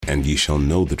and ye shall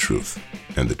know the truth,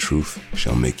 and the truth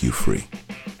shall make you free.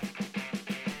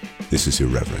 This is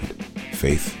Irreverent,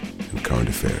 Faith and Current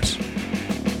Affairs.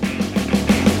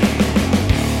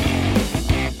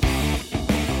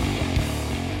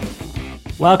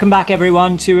 Welcome back,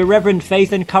 everyone, to Irreverent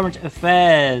Faith and Current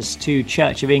Affairs, to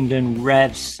Church of England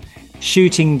Revs,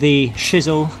 shooting the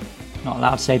shizzle. Not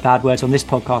allowed to say bad words on this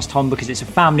podcast, Tom, because it's a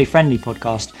family-friendly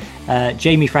podcast.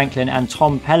 Jamie Franklin and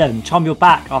Tom Pelham. Tom, you're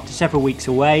back after several weeks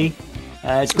away.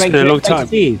 It's great, been a long time to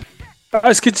see you.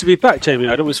 It's good to be back, Jamie.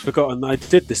 I'd almost forgotten that I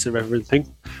did this Irreverent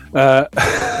thing. No,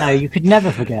 you could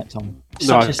never forget, Tom.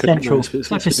 Such a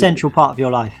central part of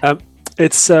your life. I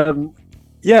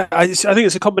think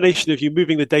it's a combination of you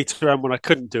moving the data around when I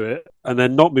couldn't do it, and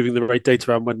then not moving the right data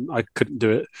around when I couldn't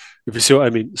do it, if you see what I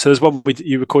mean. So there's one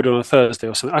you recorded on a Thursday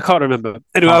or something. I can't remember.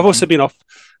 Anyway, I've also been off.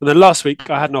 And then last week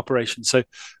I had an operation. So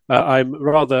I'm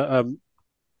rather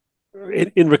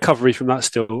in recovery from that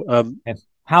still.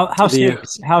 How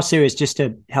serious, just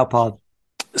to help our...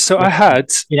 So I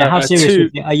had... how serious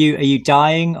are you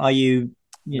dying? Are you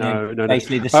No.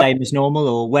 basically the same as normal,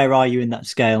 or where are you in that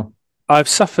scale? I've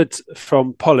suffered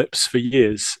from polyps for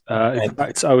years. In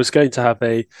fact, I was going to have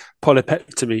a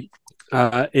polypectomy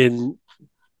in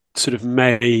sort of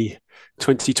May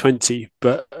 2020,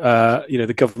 but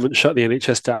the government shut the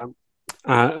NHS down.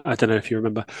 I don't know if you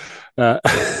remember. Got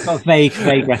a vague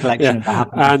recollection of that.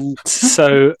 And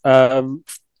so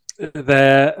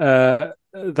that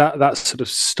sort of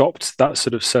stopped that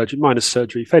sort of surgery, minor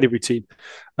surgery, fairly routine,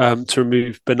 to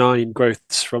remove benign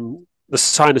growths from the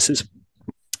sinuses.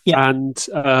 Yeah. And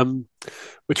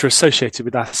which are associated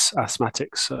with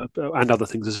asthmatics and other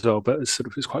things as well, but it's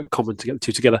quite common to get the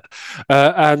two together.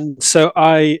 And so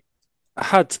I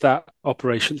had that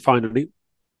operation finally,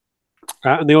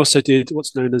 and they also did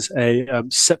what's known as a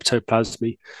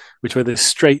septoplasmy, which where they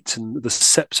straighten the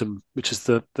septum, which is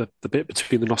the bit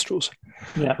between the nostrils,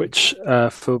 which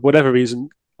for whatever reason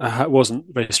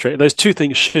wasn't very straight. Those two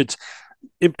things should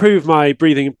improve my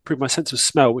breathing, improve my sense of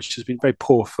smell, which has been very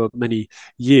poor for many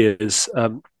years,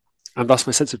 and thus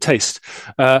my sense of taste.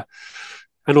 And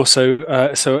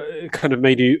also, so it kind of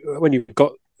made you, when you've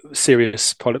got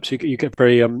serious polyps, you get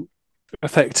very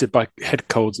affected by head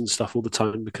colds and stuff all the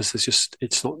time, because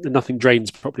nothing drains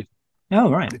properly.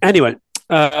 Oh, right. Anyway,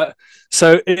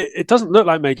 so it doesn't look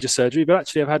like major surgery, but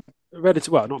actually I've had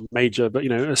not major, but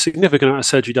a significant amount of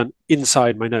surgery done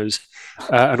inside my nose,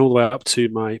 and all the way up to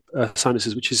my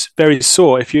sinuses, which is very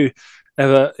sore. If you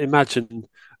ever imagine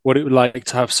what it would like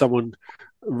to have someone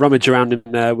rummage around in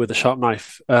there with a sharp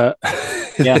knife. So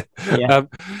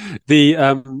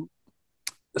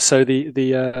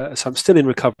I'm still in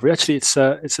recovery. Actually,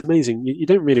 it's amazing. You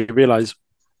don't really realize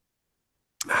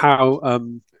how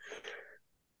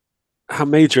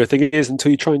major a thing is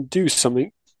until you try and do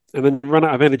something, and then run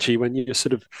out of energy when you're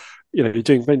sort of, you're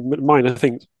doing minor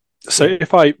things. So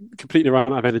if I completely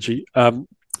run out of energy,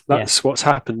 that's what's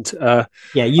happened.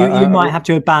 You might have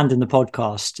to abandon the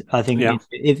podcast, I think,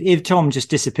 if Tom just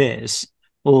disappears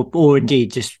or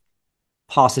indeed just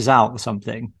passes out or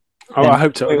something. Oh, I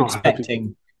hope so. We're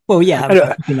expecting. Well, yeah,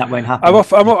 I think that won't happen. I'm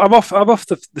off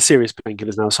the serious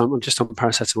painkillers now, so I'm just on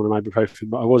paracetamol and ibuprofen.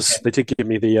 But they did give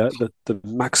me the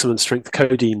maximum strength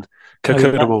codeine,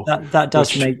 cocodamol. That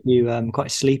does make you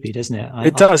quite sleepy, doesn't it?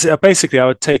 It does. Basically, I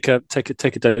would take a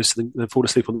dose and then fall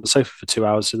asleep on the sofa for 2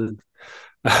 hours and then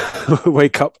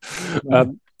wake up.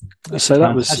 That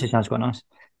actually sounds quite nice.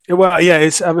 Well, yeah,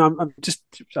 I'm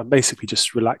basically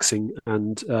just relaxing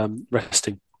and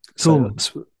resting. Cool.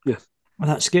 So Well,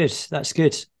 that's good. That's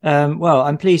good. Well,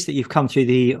 I'm pleased that you've come through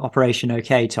the operation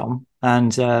okay, Tom.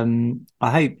 And I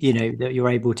hope, that you're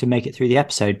able to make it through the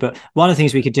episode. But one of the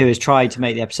things we could do is try to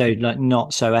make the episode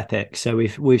not so epic. So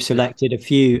we've selected a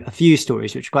few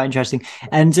stories, which are quite interesting.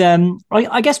 And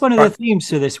I guess one of the themes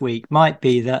for this week might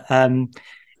be that,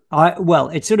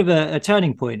 it's sort of a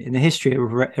turning point in the history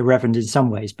of Irreverent in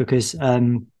some ways, because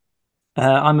I'm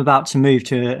about to move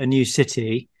to a new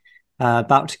city.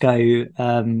 About to go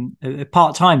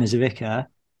part-time as a vicar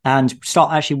and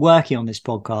start actually working on this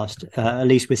podcast, at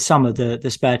least with some of the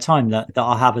spare time that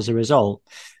I'll have as a result.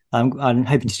 I'm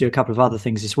hoping to do a couple of other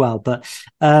things as well, but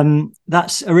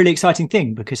that's a really exciting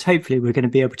thing, because hopefully we're going to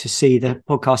be able to see the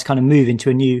podcast kind of move into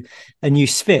a new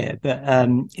sphere. But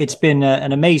it's been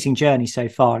an amazing journey so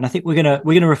far, and I think we're going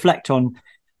to reflect on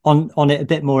it a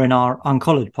bit more in our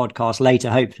Uncollared podcast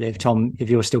later, hopefully, if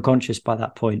you're still conscious by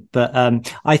that point. But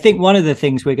I think one of the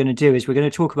things we're going to do is we're going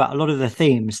to talk about a lot of the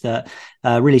themes that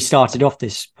really started off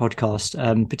this podcast,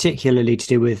 particularly to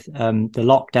do with the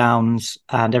lockdowns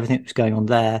and everything that was going on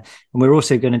there. And we're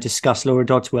also going to discuss Laura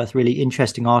Dodsworth's really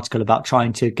interesting article about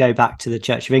trying to go back to the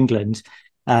Church of England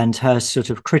and her sort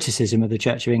of criticism of the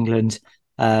Church of England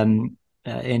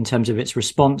in terms of its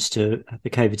response to the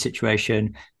COVID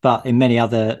situation, but in many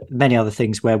other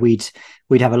things where we'd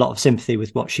have a lot of sympathy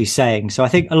with what she's saying. So I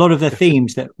think a lot of the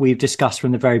themes that we've discussed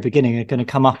from the very beginning are going to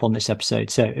come up on this episode.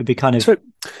 So it'd be kind of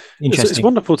interesting. It's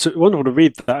wonderful to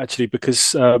read that, actually,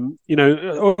 because I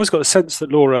always got the sense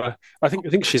that Laura, I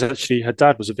think she's actually, her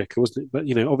dad was a vicar, wasn't it? But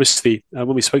obviously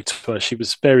when we spoke to her, she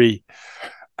was very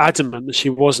adamant that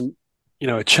she wasn't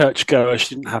a churchgoer.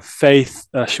 She didn't have faith.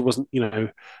 She wasn't,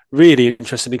 really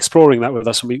interested in exploring that with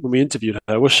us when we interviewed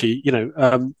her. Was she? I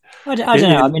don't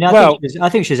know. I mean, I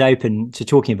think she's open to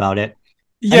talking about it.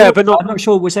 Yeah, but I'm not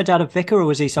sure. Was her dad a vicar, or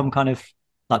was he some kind of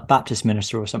like Baptist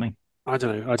minister or something? I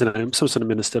don't know. I'm some sort of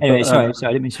minister. Anyway, sorry, I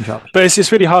didn't mean to interrupt. But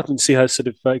it's really heartening to see her sort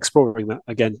of exploring that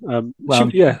again.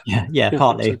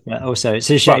 Partly. But also,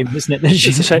 it's a shame, isn't it? That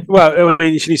it's a shame. Well, I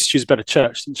mean, she needs to choose a better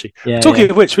church, doesn't she? Yeah,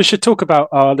 Talking of which, we should talk about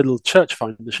our little church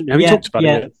finder, shouldn't we? Have you talked about it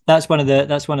yet? That's one of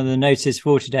the notices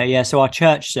for today. Yeah, so our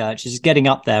church search is getting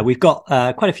up there. We've got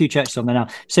quite a few churches on there now.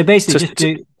 So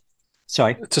basically,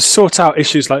 to sort out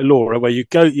issues like Laura, where you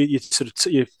go, you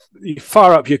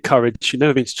fire up your courage. You've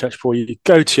never been to church before. You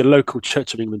go to your local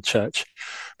Church of England church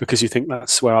because you think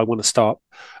that's where I want to start,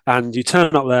 and you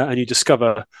turn up there and you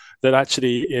discover that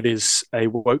actually it is a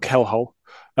woke hellhole.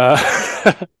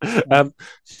 It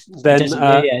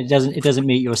doesn't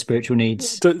meet your spiritual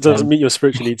needs. Doesn't meet your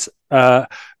spiritual needs.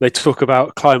 They talk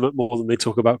about climate more than they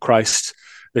talk about Christ.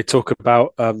 They talk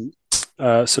about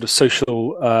sort of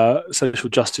social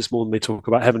justice more than they talk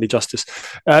about heavenly justice.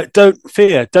 Don't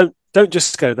fear. Don't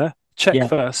just go there. Check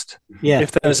first. Yeah.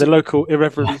 If there's a local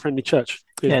irreverent friendly church.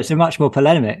 Yeah, it's a much more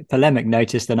polemic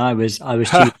notice than I was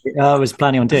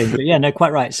planning on doing. But yeah, no,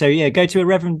 quite right. So yeah, go to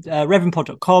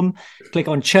reverendpod.com, click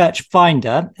on Church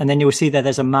Finder, and then you'll see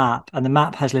there's a map, and the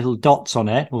map has little dots on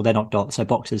it. Well, they're not dots, they're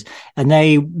boxes, and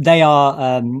they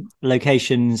are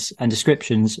locations and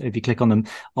descriptions, if you click on them,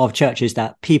 of churches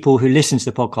that people who listen to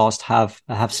the podcast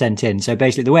have sent in. So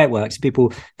basically, the way it works,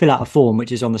 people fill out a form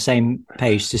which is on the same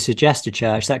page to suggest a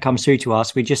church that comes through to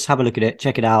us. We just have a look at it,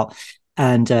 check it out.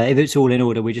 And if it's all in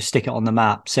order, we just stick it on the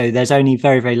map. So there's only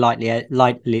very, very light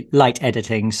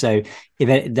editing. So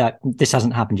this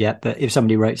hasn't happened yet, but if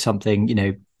somebody wrote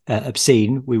something,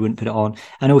 obscene, we wouldn't put it on.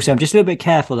 And also, I'm just a little bit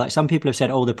careful. Like some people have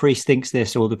said, oh, the priest thinks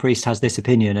this, or the priest has this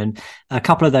opinion. And a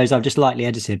couple of those I've just lightly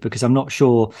edited because I'm not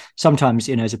sure. Sometimes,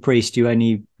 as a priest, you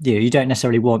only, you don't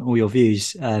necessarily want all your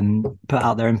views put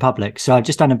out there in public. So I've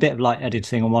just done a bit of light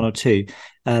editing on one or two.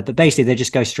 But basically, they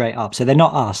just go straight up. So they're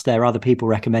not us. They're other people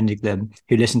recommending them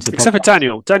who listen to the Except podcast. For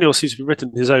Daniel. Daniel seems to have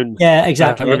written his own. Yeah,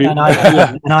 exactly. And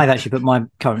I've actually put my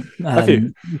current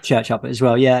church up as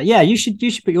well. Yeah. You should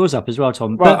put yours up as well,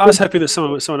 Tom. Well, I was hoping that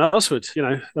someone else would.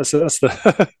 That's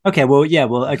the. Okay. Well,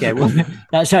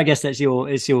 that's. I guess it's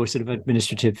your sort of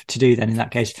administrative to do then in that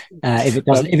case. If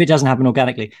it doesn't happen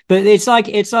organically, but it's like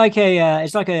a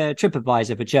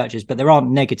TripAdvisor for churches, but there aren't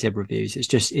negative reviews. It's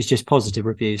just positive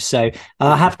reviews. So.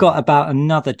 I have got about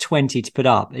another 20 to put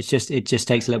up. It just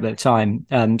takes a little bit of time.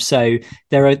 So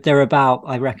there are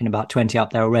about 20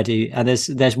 up there already.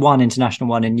 There's one international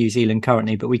one in New Zealand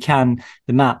currently, but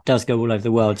the map does go all over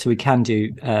the world, so we can do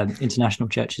international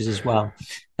churches as well.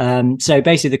 So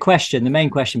basically, the main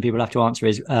question people have to answer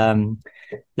is,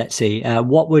 let's see,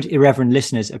 what would irreverent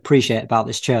listeners appreciate about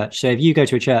this church? So if you go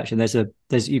to a church and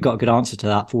you've got a good answer to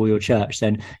that for your church,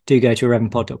 then do go to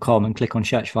irreverentpod.com and click on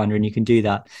Church Finder, and you can do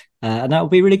that. And that will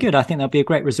be really good. I think that'll be a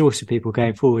great resource for people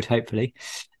going forward, hopefully.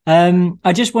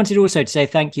 I just wanted also to say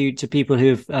thank you to people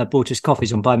who have bought us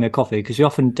coffees on Buy Me a Coffee, because we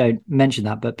often don't mention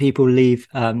that, but people leave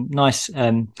nice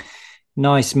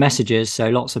messages. So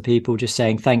lots of people just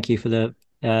saying thank you for the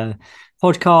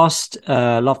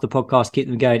podcast, love the podcast, keep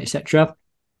them going, etc.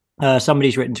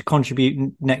 Somebody's written to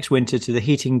contribute next winter to the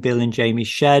heating bill in Jamie's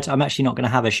shed. I'm actually not going to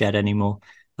have a shed anymore.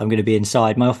 I'm going to be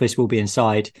inside. My office will be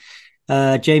inside.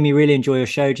 Jamie, really enjoy your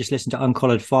show. Just listen to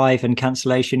Uncollared 5 and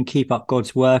Cancellation. Keep up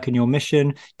God's work and your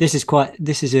mission. This is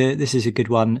a good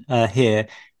one here.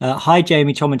 Hi,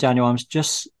 Jamie, Tom, and Daniel.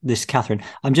 Catherine.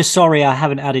 I'm just sorry I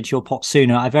haven't added to your pot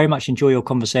sooner. I very much enjoy your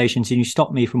conversations, and you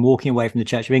stopped me from walking away from the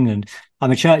Church of England.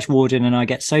 I'm a church warden, and I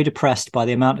get so depressed by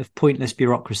the amount of pointless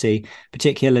bureaucracy,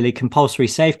 particularly compulsory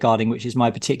safeguarding, which is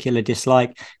my particular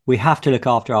dislike. We have to look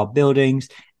after our buildings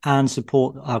and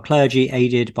support our clergy,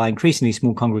 aided by increasingly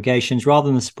small congregations. Rather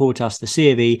than support us, the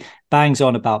C of E bangs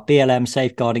on about BLM,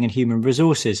 safeguarding, and human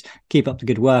resources. Keep up the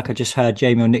good work. I just heard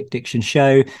Jamie on Nick Dixon's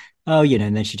show. Oh,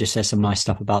 and then she just says some nice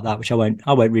stuff about that, which I won't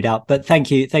read out. But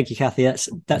thank you, Kathy.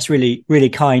 That's really,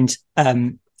 really kind.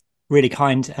 Really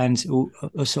kind, and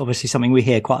it's obviously something we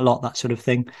hear quite a lot, that sort of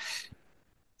thing.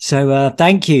 So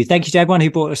thank you to everyone who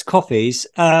bought us coffees.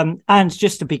 And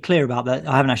just to be clear about that,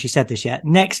 I haven't actually said this yet.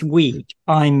 Next week,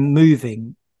 I'm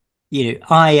moving.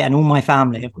 I and all my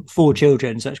family have got 4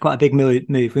 children, so it's quite a big move.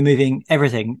 We're moving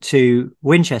everything to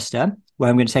Winchester, where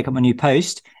I'm going to take up my new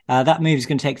post. That move is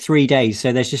going to take 3 days,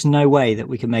 so there's just no way that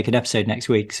we can make an episode next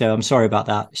week. So I'm sorry about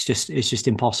that. It's just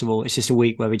impossible. It's just a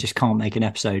week where we just can't make an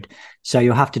episode. So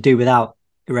you'll have to do without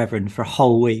Irreverend for a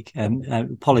whole week.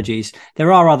 Apologies.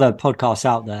 There are other podcasts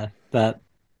out there, but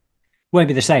won't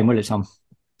be the same, will it, Tom?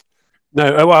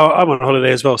 No, well, I'm on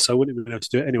holiday as well, so I wouldn't even be able to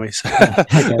do it anyway. So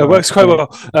it works quite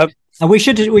well. And we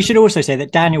should also say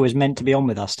that Daniel was meant to be on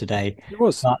with us today. It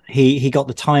was, but he got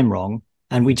the time wrong,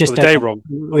 and we just the day wrong.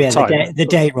 The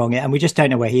day wrong, and we just don't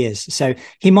know where he is. So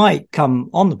he might come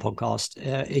on the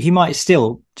podcast. He might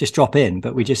still just drop in,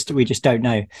 but we just don't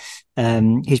know.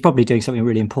 He's probably doing something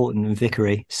really important in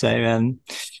Vickery. So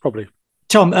probably.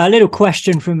 Tom, a little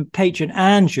question from patron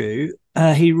Andrew.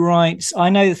 He writes, I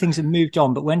know that things have moved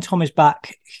on, but when Tom is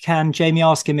back, can Jamie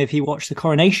ask him if he watched the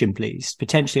coronation, please?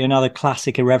 Potentially another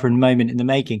classic Irreverend moment in the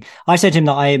making. I said to him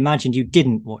that I imagined you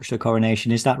didn't watch the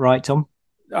coronation. Is that right, Tom?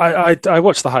 I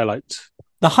watched the highlights.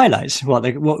 The highlights? What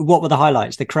were the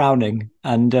highlights? The crowning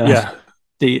and yeah.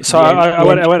 I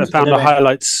went and found the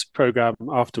highlights program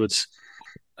afterwards.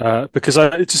 Because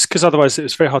otherwise it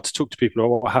was very hard to talk to people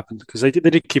about what happened, because they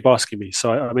did keep asking me,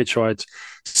 so I made sure I'd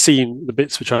seen the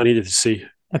bits which I needed to see.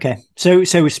 Okay, so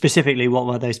specifically, what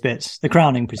were those bits? The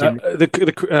crowning, presumably.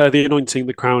 The anointing,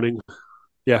 the crowning.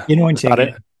 Yeah, the anointing.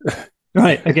 It.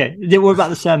 Right. Okay. What about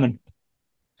the sermon?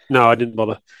 No, I didn't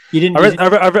bother. You didn't.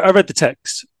 I read the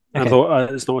text. Okay. And I thought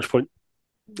there's not much point.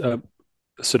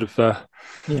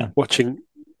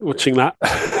 Watching that.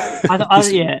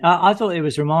 I thought it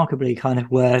was remarkably kind of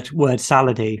word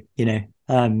salady,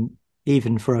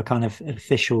 even for a kind of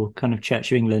official kind of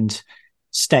Church of England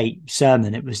state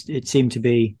sermon. It seemed to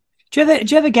be. Do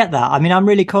you ever get that? I mean, I'm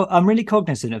really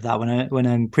cognizant of that when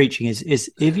I'm preaching.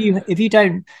 Is if you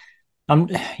don't, I'm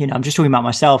just talking about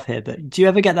myself here, but do you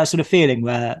ever get that sort of feeling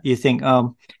where you think,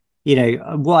 what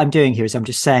I'm doing here is I'm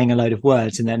just saying a load of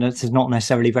words, and then there's not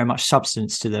necessarily very much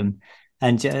substance to them.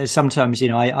 And sometimes,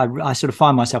 I sort of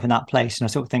find myself in that place, and I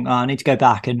sort of think, I need to go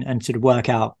back and sort of work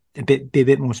out be a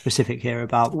bit more specific here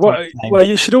about. Well,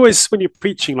 you should always, when you're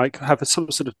preaching, like have some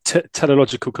sort of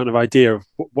teleological kind of idea of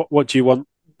what do you want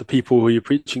the people who you're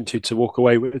preaching to walk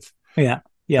away with. Yeah.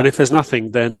 Yeah. And if there's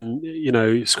nothing, then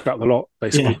you scrap the lot.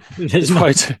 Basically,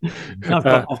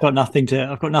 I've got nothing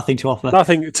to offer.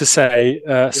 Nothing to say.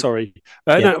 Sorry,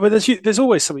 no. But there's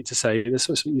always something to say. There's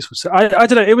something useful to say. I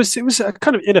don't know. It was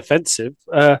kind of inoffensive.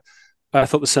 I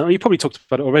thought the sermon. You probably talked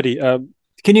about it already.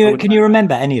 Can you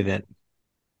remember any of it?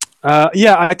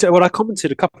 I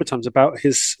commented a couple of times about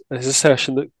his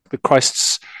assertion that the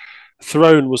Christ's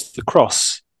throne was the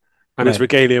cross, and his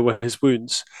regalia were his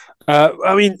wounds.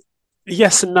 I mean.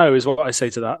 Yes and no is what I say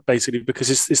to that, basically, because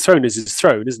his throne is his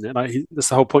throne, isn't it? Like that's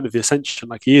the whole point of the ascension.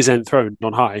 Like he is enthroned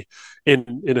on high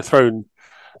in a throne,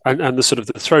 and the sort of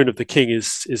the throne of the king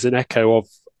is an echo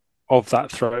of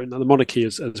that throne. And the monarchy,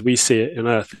 as we see it in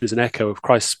earth, is an echo of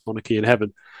Christ's monarchy in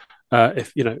heaven. And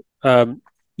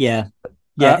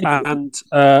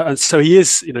so he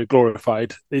is,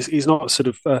 glorified. He's not sort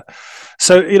of.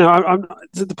 I'm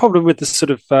the problem with this sort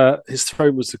of his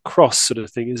throne was the cross sort of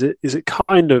thing. Is it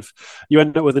kind of you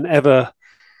end up with an ever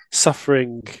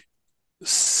suffering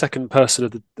second person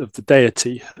of the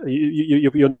deity.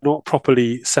 You're not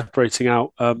properly separating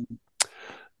out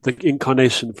the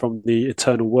incarnation from the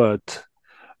eternal word.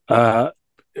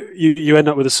 You end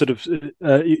up with a sort of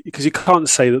because you can't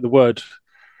say that the word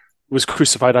was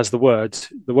crucified as the word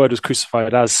was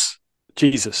crucified as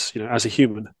Jesus, as a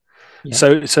human. Yeah.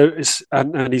 So it's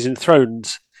and he's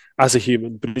enthroned as a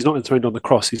human, but he's not enthroned on the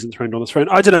cross. He's enthroned on the throne.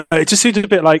 I don't know. It just seems a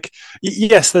bit like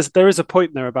yes, there is a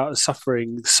point there about a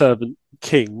suffering servant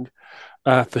king,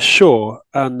 for sure,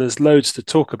 and there's loads to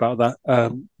talk about that,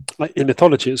 like in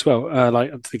mythology as well.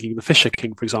 Like I'm thinking the Fisher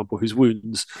King, for example, whose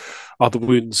wounds are the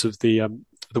wounds of the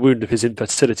wound of his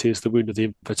infertility is the wound of the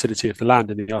infertility of the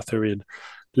land in the Arthurian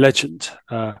legend.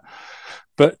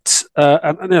 But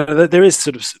there is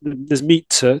sort of there's meat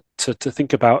to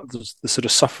think about the sort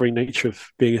of suffering nature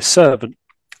of being a servant.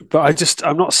 But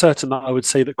I'm not certain that I would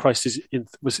say that Christ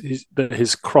that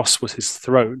his cross was his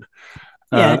throne.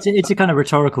 Yeah, it's a kind of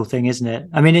rhetorical thing, isn't it?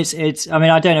 I mean, I mean,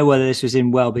 I don't know whether this was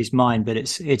in Welby's mind, but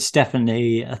it's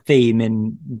definitely a theme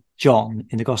in John,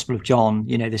 in the Gospel of John.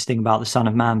 You know, this thing about the Son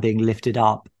of Man being lifted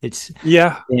up,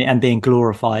 and being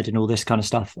glorified, and all this kind of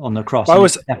stuff on the cross.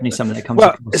 It's definitely something that comes.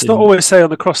 Well, it's not always say on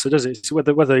the cross, does it? It's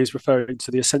whether he's referring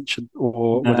to the ascension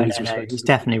or whether he's referring. He's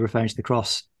definitely referring to the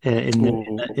cross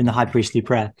in the high priestly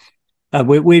prayer.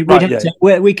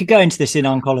 We could go into this in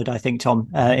Uncollared, I think, Tom,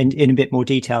 in a bit more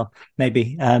detail,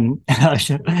 maybe,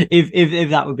 if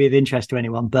that would be of interest to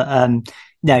anyone. But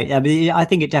no, I mean, I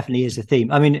think it definitely is a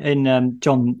theme. I mean, in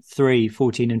John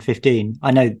 3:14 and 15,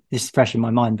 I know this is fresh in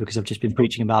my mind because I've just been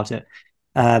preaching about it.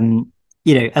 You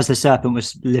know, as the serpent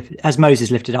as Moses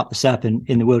lifted up the serpent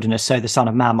in the wilderness, so the Son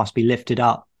of Man must be lifted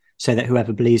up, so that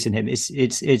whoever believes in him, it's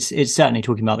certainly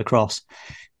talking about the cross.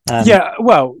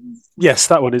 Yes,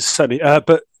 that one is certainly,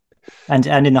 but and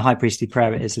in the high priestly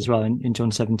prayer it is as well in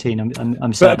John 17. I'm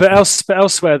but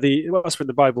elsewhere in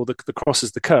the Bible the cross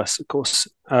is the curse, of course.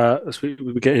 As we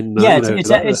get in, it's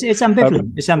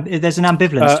ambivalent. There's an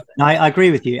ambivalence. And I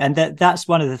agree with you, and that's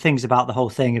one of the things about the whole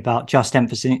thing about just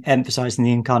emphasizing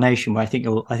the incarnation, where I think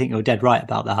you're dead right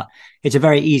about that. It's a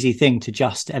very easy thing to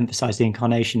just emphasize the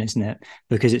incarnation, isn't it?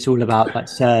 Because it's all about like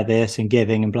service and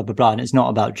giving and blah blah blah, and it's not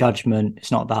about judgment.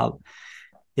 It's not about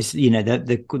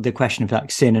the question of like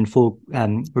sin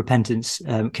and repentance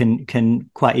can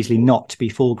quite easily not be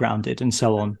foregrounded and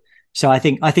so on. So I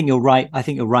think you're right. I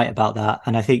think you're right about that,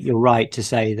 and I think you're right to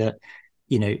say that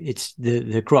it's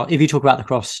the cross. If you talk about the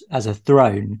cross as a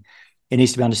throne, it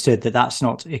needs to be understood that that's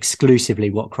not exclusively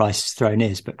what Christ's throne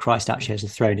is, but Christ actually has a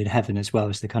throne in heaven as well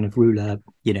as the kind of ruler.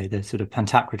 The sort of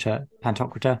Pantocrator.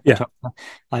 Yeah,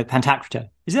 Pantocrator.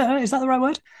 Is that the right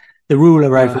word? The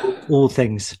ruler over all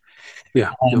things.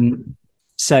 Yeah.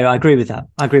 So I agree with that.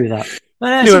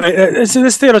 Anyway,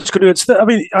 there's theological nuance. I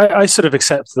mean, I sort of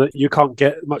accept that you can't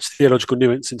get much theological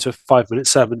nuance into a 5-minute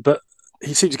sermon, but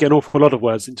he seemed to get an awful lot of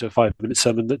words into a 5-minute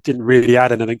sermon that didn't really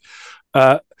add anything.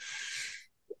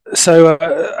 So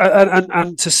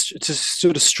to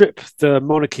sort of strip the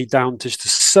monarchy down to just a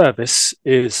service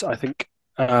is, I think,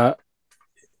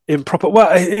 improper. Well,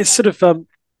 it's sort of.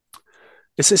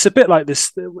 It's a bit like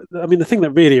this. I mean, the thing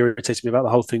that really irritated me about the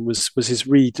whole thing was his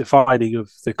redefining of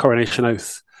the coronation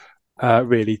oath,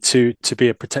 really to be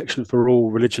a protection for all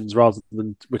religions, rather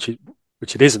than which it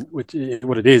isn't. What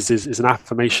it is an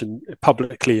affirmation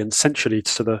publicly and centrally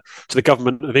to the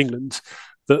government of England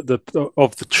of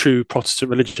the true Protestant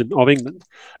religion of England.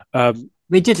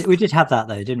 We did have that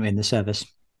though, didn't we, in the service?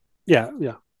 Yeah.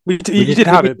 You did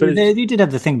have it, but you did have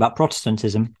the thing about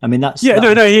Protestantism. I mean, that's but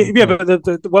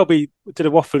the Welby did a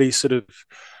waffly sort of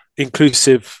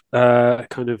inclusive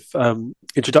kind of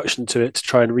introduction to it to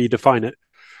try and redefine it.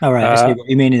 All right, I see what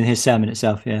you mean in his sermon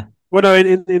itself. Yeah. Well, no,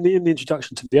 in the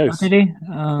introduction to the oath. Oh, did he?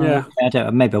 Yeah. I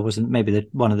don't. Maybe I wasn't. Maybe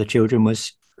one of the children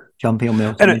was jumping on me.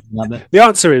 Or something like that. The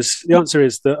answer is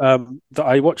that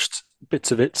I watched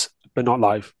bits of it, but not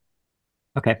live.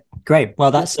 Okay, great. Well,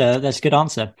 that's a good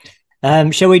answer.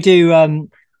 Shall we do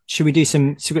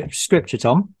some scripture,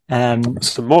 Tom?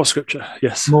 Some more scripture,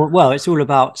 yes. Well, it's all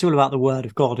about the word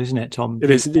of God, isn't it, Tom?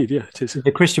 It is indeed, yeah. It is.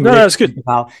 The Christian religion. No, that's good.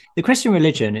 The Christian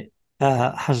religion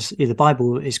has the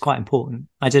Bible is quite important.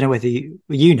 I don't know whether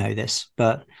you know this,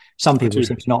 but some people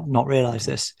seem to not realize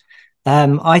this.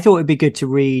 I thought it'd be good to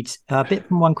read a bit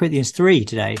from 1 Corinthians 3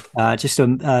 today, just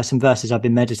some verses I've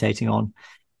been meditating on.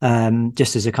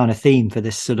 Just as a kind of theme for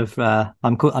this sort of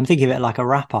I'm thinking of it like a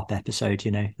wrap-up episode,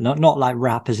 not like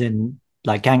rap as in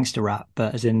like gangster rap,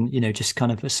 but as in just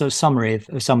kind of a sort of summary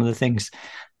of some of the things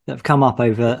that have come up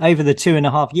over the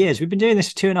 2.5 years. We've been doing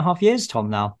this for 2.5 years,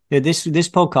 Tom. Now this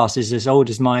podcast is as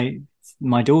old as my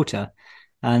daughter,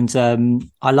 and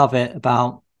I love it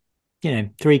about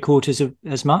 3/4 of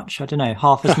as much. I don't know,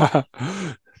 half as much.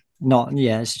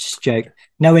 It's just a joke.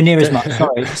 Nowhere near as much.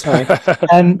 Sorry.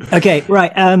 Okay,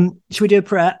 right. Should we do a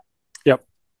prayer? Yep.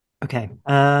 Okay. Do you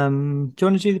want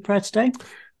to do the prayer today?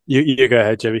 You go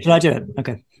ahead, Jimmy. Should I do it?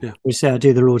 Okay. Yeah. We say I'll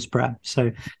do the Lord's Prayer.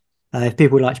 So if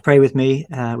people would like to pray with me,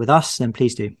 with us, then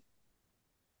please do.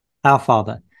 Our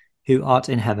Father, who art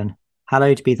in heaven,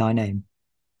 hallowed be thy name.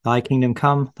 Thy kingdom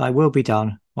come, thy will be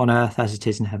done, on earth as it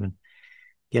is in heaven.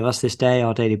 Give us this day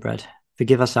our daily bread.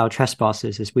 Forgive us our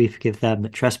trespasses as we forgive them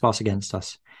that trespass against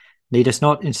us. Lead us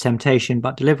not into temptation,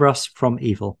 but deliver us from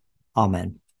evil.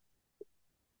 Amen.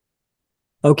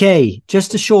 Okay,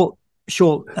 just a short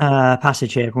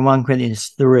passage here from 1 Corinthians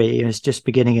 3. It's just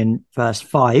beginning in verse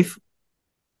 5.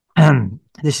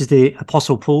 This is the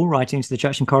Apostle Paul writing to the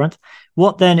church in Corinth.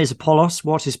 What then is Apollos?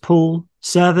 What is Paul?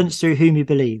 Servants through whom you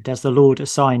believed, as the Lord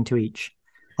assigned to each.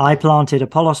 I planted,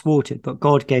 Apollos watered, but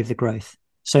God gave the growth.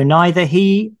 So neither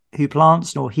he who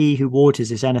plants nor he who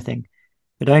waters is anything,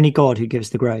 but only God who gives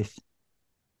the growth.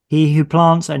 He who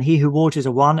plants and he who waters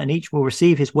are one, and each will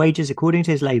receive his wages according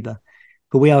to his labor.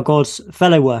 For we are God's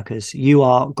fellow workers. You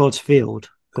are God's field,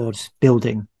 God's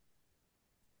building.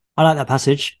 I like that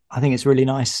passage. I think it's really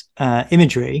nice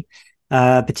imagery,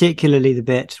 particularly the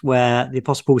bit where the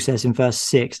Apostle Paul says in verse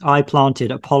 6, I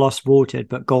planted, Apollos watered,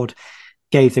 but God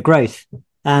gave the growth.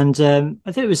 And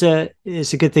I think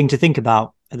it's a good thing to think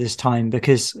about at this time,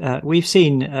 because we've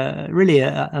seen really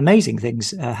amazing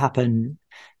things happen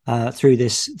through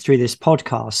this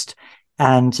podcast.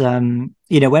 And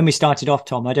when we started off,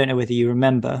 Tom, I don't know whether you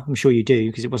remember, I'm sure you do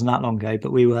because it wasn't that long ago,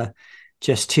 but we were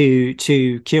just two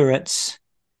curates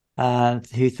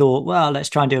who thought, well, let's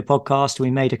try and do a podcast.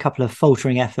 We made a couple of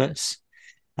faltering efforts.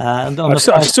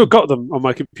 I've still got them on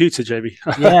my computer, Jamie.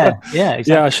 Yeah,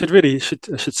 exactly. Yeah, I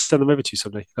should send them over to you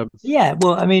someday. Yeah,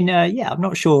 well, I mean, I'm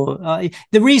not sure. There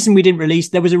was a reason we didn't release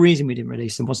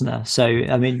them, wasn't there? So,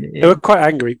 I mean, they were quite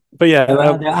angry, but yeah,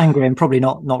 they're angry and probably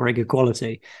not very good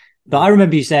quality. But I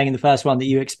remember you saying in the first one that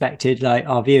you expected like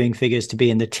our viewing figures to be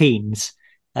in the teens.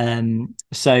 And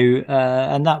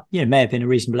that may have been a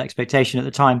reasonable expectation at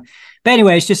the time. But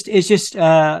anyway, it's just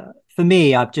for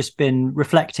me, I've just been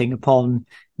reflecting upon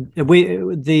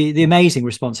the amazing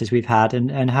responses we've had,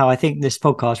 and how I think this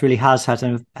podcast really has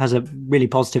a really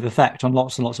positive effect on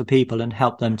lots and lots of people and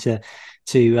helped them to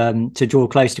draw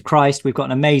close to Christ. We've got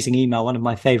an amazing email, one of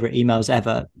my favorite emails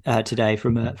ever today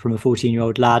from a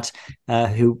 14-year-old lad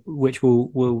which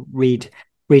we'll read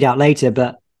out later.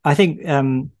 But I think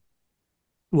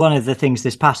one of the things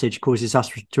this passage causes us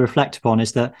to reflect upon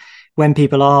is that when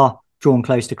people are drawn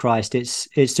close to Christ, it's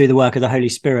through the work of the Holy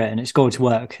Spirit, and it's God's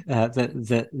work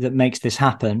that makes this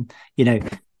happen.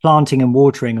 Planting and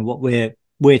watering are what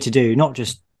we're to do, not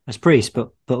just as priests,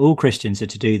 but all Christians are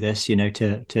to do this.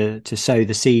 To sow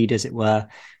the seed, as it were,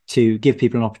 to give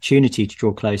people an opportunity to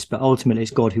draw close. But ultimately,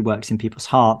 it's God who works in people's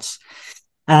hearts.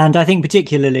 And I think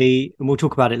particularly, and we'll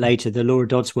talk about it later, the Laura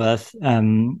Dodsworth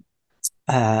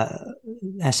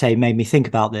essay made me think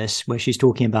about this, where she's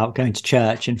talking about going to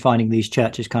church and finding these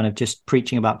churches kind of just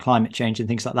preaching about climate change and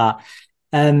things like that.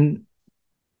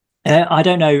 I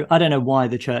don't know why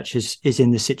the church is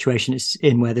in the situation it's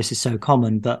in where this is so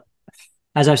common, but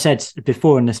as I've said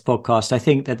before in this podcast, I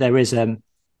think that there is a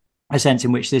sense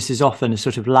in which this is often a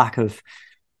sort of lack of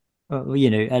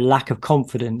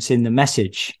confidence in the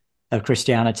message of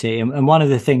Christianity. And one of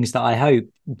the things that I hope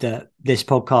that this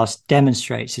podcast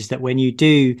demonstrates is that when you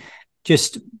do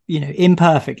just,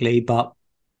 imperfectly, but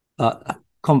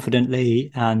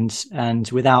confidently and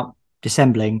without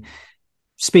dissembling,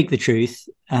 speak the truth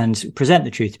and present the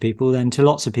truth to people, then to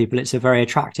lots of people, it's a very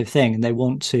attractive thing, and they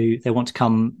want to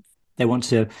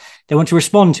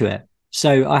respond to it.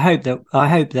 So I hope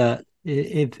that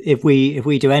if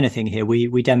we do anything here,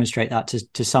 we demonstrate that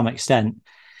to some extent.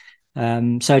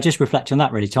 So just reflect on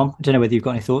that, really, Tom. I don't know whether you've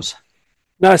got any thoughts.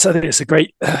 No, I think it's a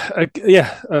great, a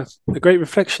great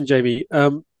reflection, Jamie.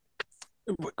 1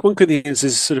 Corinthians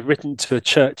is sort of written to a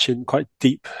church in quite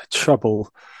deep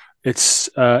trouble. It's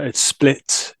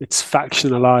split, it's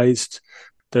factionalized.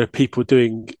 There are people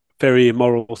doing very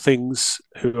immoral things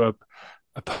who are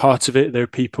a part of it. There are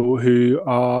people who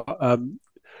are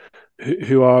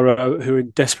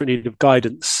in desperate need of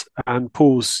guidance, and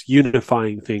Paul's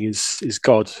unifying thing is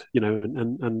God,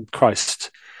 and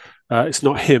Christ. It's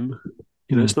not him,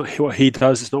 it's not what he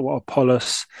does. It's not what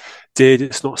Apollos did.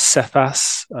 It's not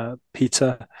Cephas,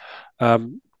 Peter, but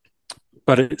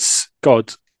it's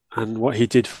God and what he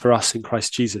did for us in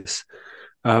Christ Jesus.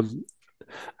 And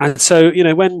so,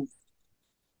 when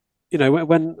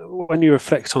you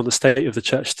reflect on the state of the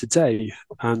church today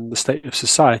and the state of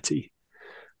society,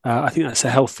 I think that's a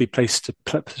healthy place to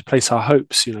place our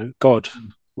hopes. God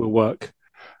will work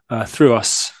through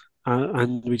us,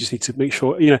 and we just need to make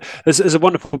sure. There's a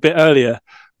wonderful bit earlier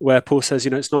where Paul says,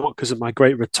 it's not because of my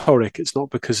great rhetoric, it's not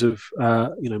because of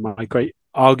my great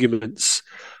arguments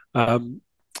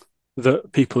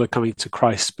that people are coming to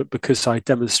Christ, but because I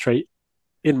demonstrate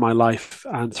in my life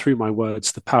and through my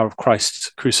words the power of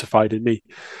Christ crucified in me.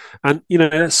 And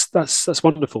that's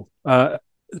wonderful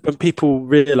when people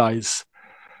realize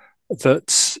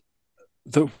that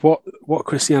what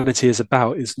Christianity is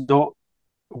about is not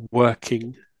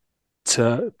working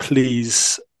to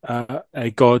please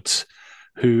a God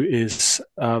who is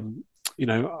who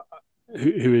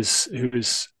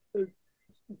is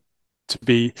to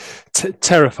be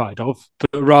terrified of,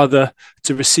 but rather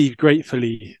to receive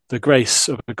gratefully the grace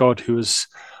of a God who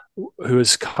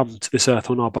has come to this earth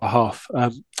on our behalf.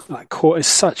 That is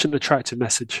such an attractive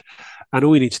message, and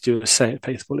all we need to do is say it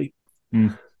faithfully.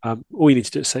 All you need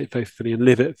to do is say it faithfully and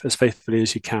live it as faithfully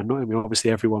as you can. Not, I mean,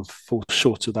 obviously everyone falls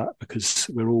short of that because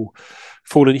we're all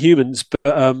fallen humans,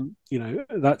 but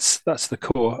that's the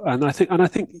core. And I think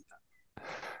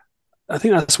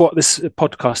that's what this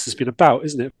podcast has been about,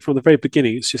 isn't it? From the very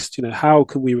beginning, it's just how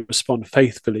can we respond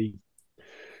faithfully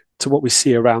to what we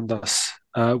see around us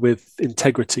with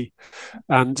integrity,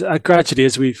 and gradually,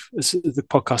 as the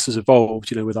podcast has evolved,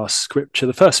 with our scripture.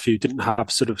 The first few didn't have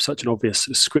sort of such an obvious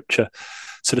scripture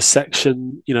sort of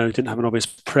section, didn't have an obvious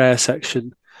prayer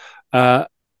section.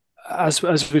 As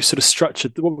we've sort of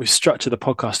structured the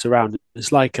podcast around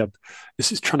is like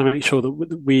this is trying to make sure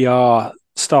that we are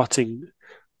starting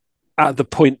at the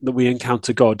point that we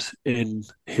encounter God in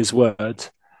His Word,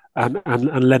 and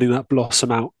letting that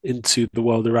blossom out into the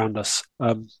world around us.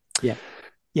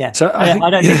 Yeah. So I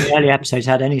don't think the early episodes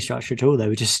had any structure at all. They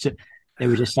were just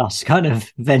us kind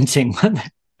of venting.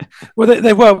 Well,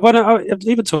 they were. When I'm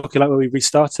even talking like when we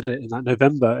restarted it in that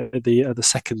November, the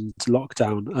second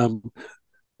lockdown,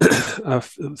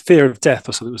 Fear of Death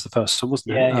or something was the first one,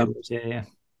 wasn't it?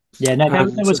 Yeah. No,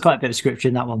 there was quite a bit of scripture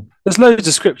in that one. There's loads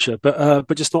of scripture,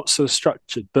 but just not so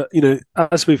structured. But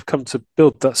as we've come to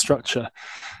build that structure,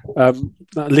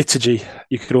 that liturgy,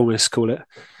 you could almost call it.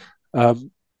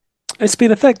 It's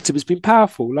been effective. It's been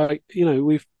powerful. I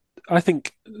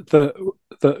think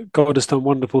that God has done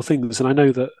wonderful things, and I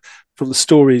know that from the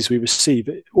stories we receive,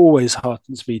 it always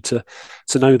heartens me to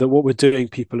know that what we're doing,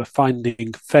 people are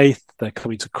finding faith. They're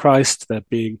coming to Christ. They're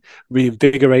being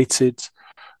reinvigorated.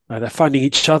 They're finding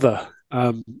each other,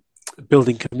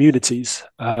 building communities.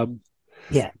 They're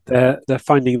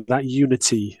finding that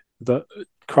unity that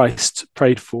Christ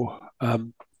prayed for.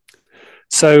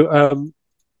 So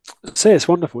it's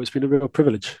wonderful. It's been a real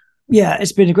privilege. Yeah,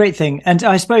 it's been a great thing. And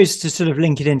I suppose to sort of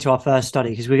link it into our first study,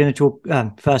 because we're going to talk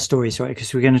first story,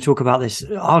 because we're going to talk about this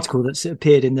article that's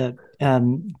appeared in the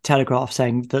Telegraph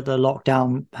saying that the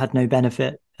lockdown had no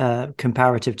benefit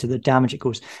comparative to the damage it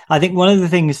caused. I think one of the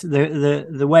things,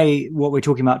 the way what we're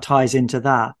talking about ties into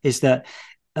that is that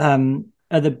when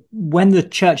the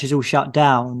church is all shut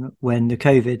down, when the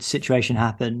COVID situation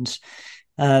happened,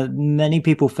 many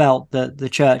people felt that the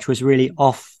church was really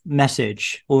off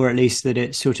message, or at least that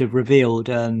it sort of revealed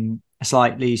a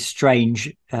slightly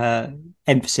strange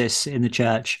emphasis in the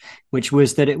church, which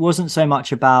was that it wasn't so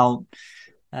much about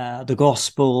the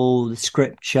gospel, the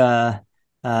scripture,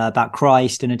 about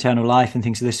Christ and eternal life and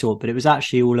things of this sort, but it was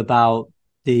actually all about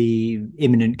the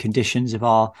imminent conditions of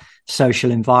our social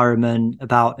environment,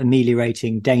 about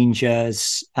ameliorating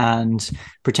dangers and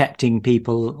protecting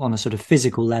people on a sort of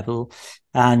physical level,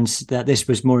 and that this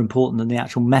was more important than the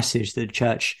actual message that the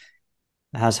church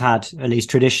has had, at least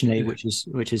traditionally, which is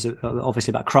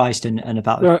obviously about Christ and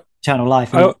about eternal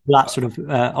life and that sort of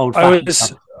old-fashioned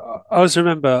stuff. I always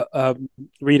remember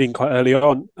reading quite early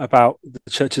on about the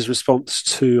church's response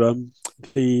to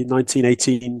the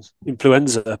 1918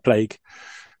 influenza plague,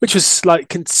 which was like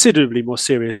considerably more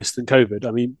serious than COVID.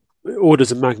 I mean,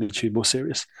 orders of magnitude more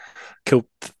serious. Killed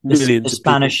millions. The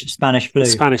Spanish flu.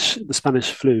 The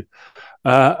Spanish flu,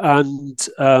 and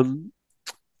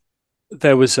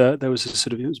there was a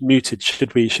sort of, it was mooted.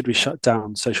 Should we shut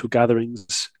down social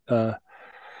gatherings?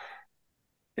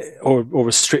 Or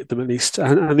restrict them at least,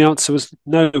 and the answer was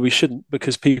no, we shouldn't,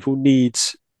 because people need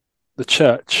the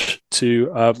church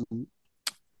to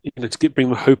bring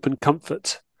them hope and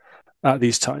comfort at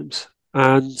these times,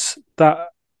 and that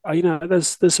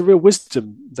there's a real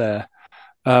wisdom there,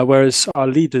 whereas our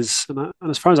leaders and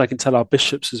as far as I can tell, our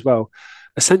bishops as well,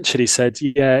 essentially said,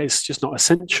 it's just not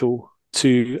essential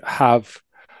to have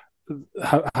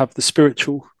the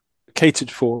spiritual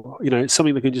catered for. It's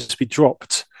something that can just be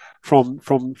dropped from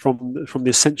the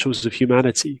essentials of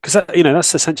humanity, because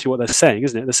that's essentially what they're saying,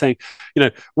 isn't it? They're saying,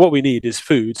 what we need is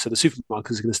food, so the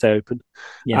supermarkets are going to stay open.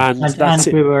 Yeah, and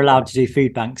we were allowed to do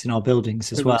food banks in our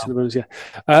buildings as well.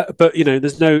 But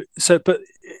there's no. So, but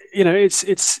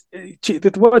it's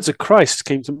the words of Christ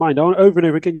came to mind over and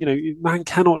over again. Man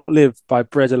cannot live by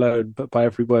bread alone, but by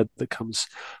every word that comes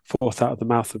forth out of the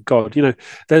mouth of God.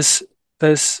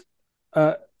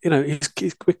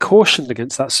 We're cautioned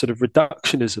against that sort of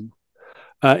reductionism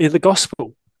in the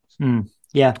gospel.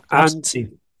 Yeah,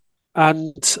 absolutely.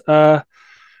 And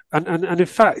in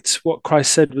fact, what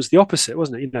Christ said was the opposite,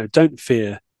 wasn't it? Don't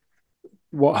fear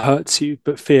what hurts you,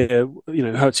 but fear,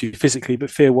 hurts you physically,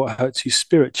 but fear what hurts you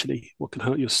spiritually, what can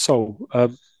hurt your soul.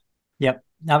 Yep,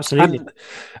 absolutely.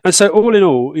 And so, all in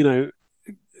all,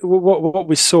 what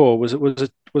we saw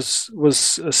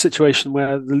was a situation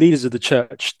where the leaders of the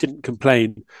church didn't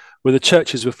complain, where the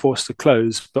churches were forced to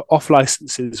close, but off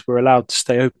licenses were allowed to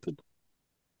stay open.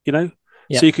 Yep.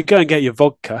 So you could go and get your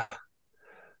vodka,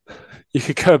 You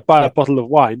could go buy a bottle of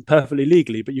wine perfectly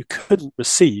legally, but you couldn't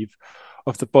receive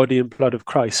of the body and blood of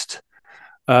Christ.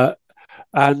 And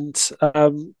it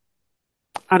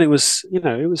was,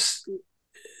 it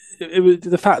was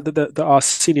the fact that our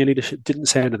senior leadership didn't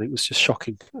say anything was just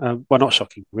shocking. Well, not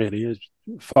shocking, really. It's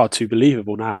far too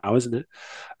believable now, isn't it?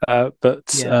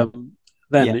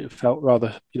 Then it felt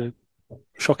rather,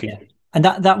 shocking. Yeah. And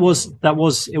that was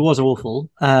awful.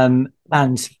 And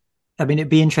I mean, it'd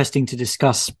be interesting to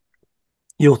discuss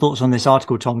your thoughts on this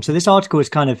article, Tom. So this article has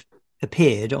kind of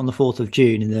appeared on the 4th of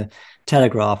June in the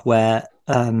Telegraph, where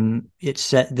it's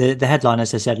the headline,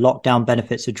 as I said, lockdown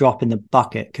benefits a drop in the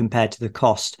bucket compared to the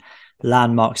cost,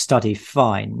 landmark study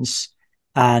finds.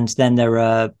 And then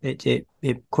it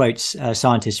quotes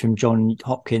scientists from Johns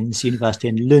Hopkins University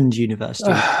and Lund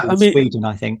University in Sweden,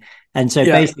 I think. And so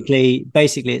basically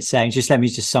it's saying, let me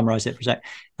summarize it for a sec.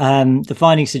 The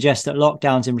findings suggest that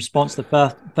lockdowns in response to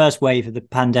the first wave of the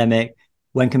pandemic,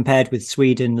 when compared with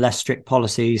Sweden, less strict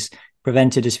policies,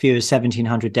 prevented as few as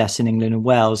 1,700 deaths in England and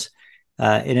Wales.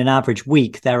 In an average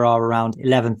week, there are around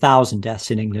 11,000 deaths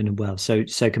in England and Wales. So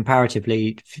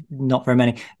comparatively, not very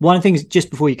many. One of the things, just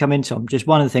before you come in, Tom, just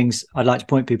one of the things I'd like to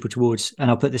point people towards,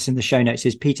 and I'll put this in the show notes,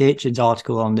 is Peter Hitchens'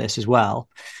 article on this as well.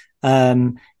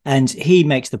 And he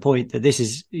makes the point that this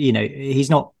is, he's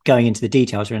not going into the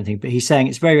details or anything, but he's saying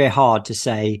it's very, very hard to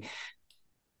say,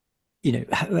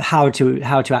 how to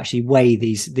actually weigh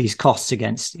these costs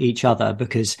against each other,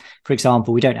 because, for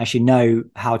example, we don't actually know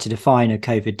how to define a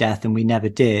COVID death, and we never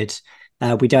did.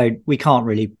 We can't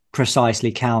really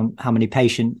precisely count how many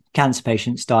cancer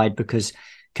patients died because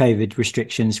COVID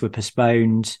restrictions were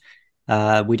postponed.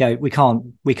 We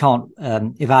can't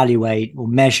evaluate or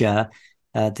measure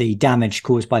the damage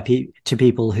caused to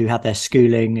people who had their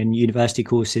schooling and university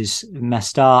courses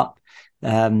messed up.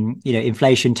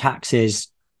 Inflation, taxes,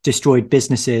 destroyed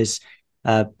businesses,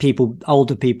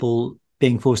 older people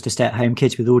being forced to stay at home,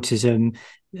 kids with autism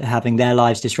having their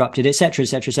lives disrupted, et cetera, et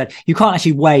cetera, et cetera. You can't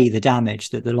actually weigh the damage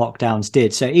that the lockdowns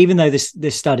did. So even though this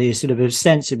study is sort of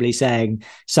ostensibly saying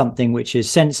something which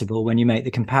is sensible when you make the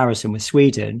comparison with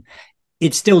Sweden,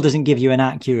 it still doesn't give you an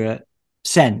accurate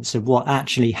sense of what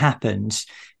actually happened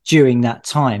during that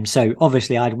time. So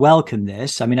obviously I'd welcome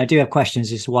this. I mean, I do have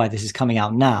questions as to why this is coming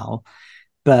out now.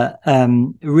 But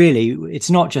really,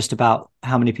 it's not just about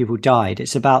how many people died.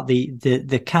 It's about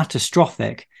the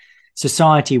catastrophic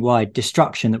society-wide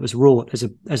destruction that was wrought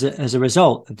as a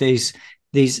result of these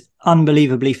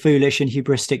unbelievably foolish and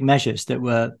hubristic measures that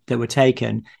were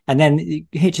taken. And then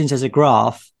Hitchens has a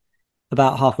graph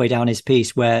about halfway down his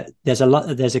piece where there's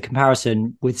a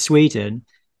comparison with Sweden,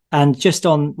 and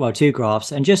two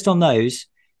graphs, and just on those,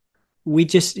 we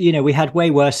had way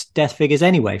worse death figures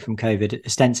anyway from COVID,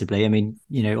 ostensibly. I mean,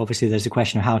 obviously there's a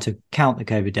question of how to count the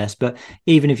COVID deaths, but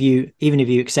even if you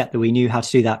accept that we knew how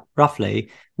to do that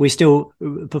roughly, we still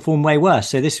perform way worse.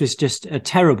 So this was just a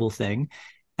terrible thing.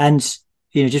 And,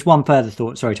 just one further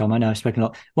thought. Sorry, Tom, I know I've spoken a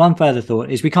lot. One further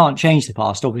thought is we can't change the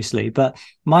past, obviously, but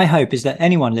my hope is that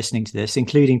anyone listening to this,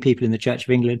 including people in the Church of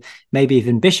England, maybe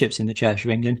even bishops in the Church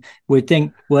of England, would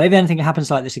think, well, if anything happens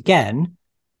like this again,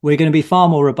 we're going to be far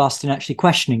more robust in actually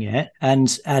questioning it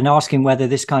and asking whether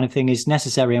this kind of thing is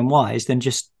necessary and wise than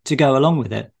just to go along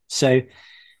with it. So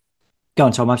go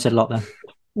on, Tom. I've said a lot there.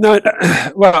 No,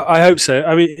 well, I hope so.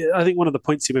 I mean, I think one of the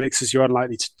points he makes is you're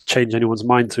unlikely to change anyone's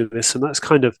mind through this. And that's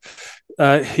kind of,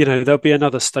 there'll be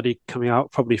another study coming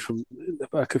out probably from,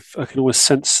 I can always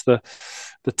sense the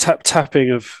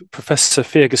tapping of Professor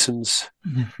Ferguson's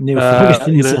Neil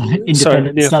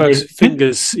Ferguson's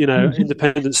fingers,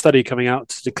 independent study coming out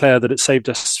to declare that it saved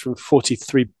us from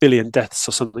 43 billion deaths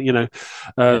or something,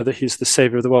 that he's the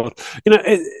savior of the world.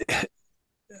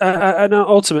 And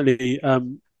ultimately,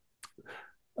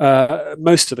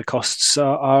 most of the costs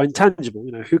are intangible.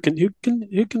 Who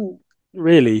can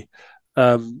really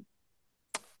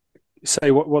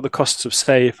say what the costs of,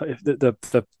 say, if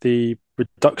the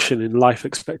reduction in life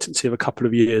expectancy of a couple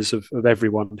of years of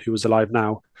everyone who was alive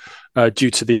now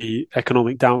due to the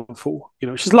economic downfall,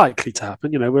 which is likely to happen.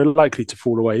 We're likely to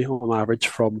fall away on average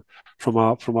from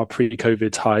our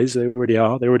pre-COVID highs. They already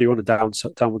are. They're already on a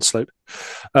downward slope.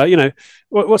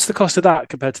 What's the cost of that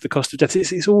compared to the cost of death?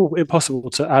 It's all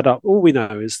impossible to add up. All we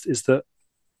know is that,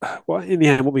 well, in the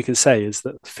end, what we can say is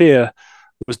that fear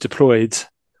was deployed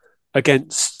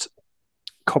against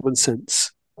common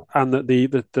sense, and that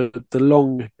the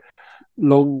long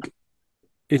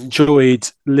enjoyed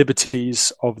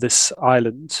liberties of this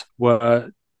island were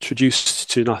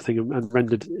reduced to nothing and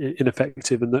rendered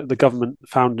ineffective, and the government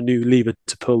found a new lever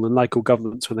to pull. And like all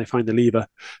governments, when they find a lever,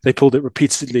 they pulled it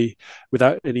repeatedly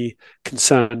without any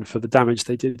concern for the damage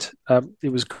they did.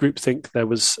 It was groupthink. There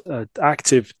was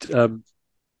active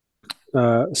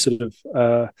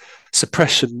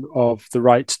suppression of the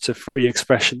right to free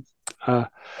expression,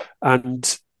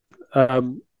 and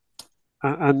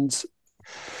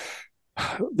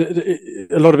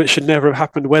a lot of it should never have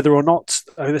happened, whether or not,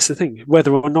 I mean, that's the thing,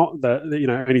 whether or not that,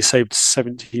 only saved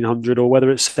 1,700 or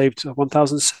whether it saved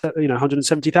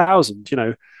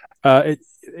 170,000,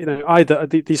 either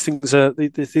these things are the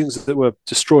things that were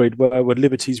destroyed were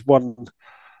liberties won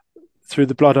through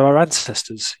the blood of our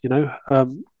ancestors,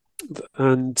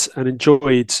 and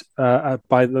enjoyed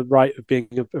by the right of being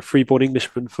a freeborn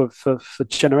Englishman for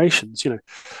generations,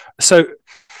 So,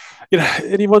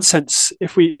 in one sense,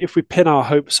 if we pin our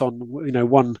hopes on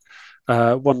one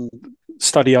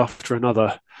study after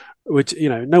another, which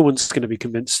no one's going to be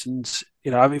convinced. And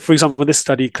I mean, for example, this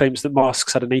study claims that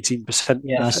masks had an 18%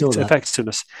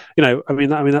 effectiveness.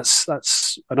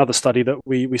 That's another study that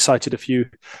we cited a few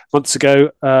months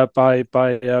ago by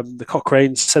the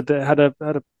Cochrane, said that it had a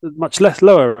much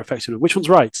lower effectiveness. Which one's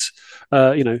right?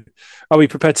 Are we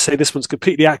prepared to say this one's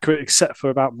completely accurate except for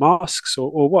about masks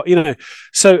or what?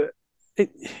 So.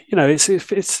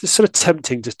 It's sort of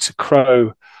tempting to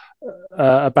crow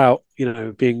about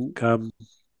being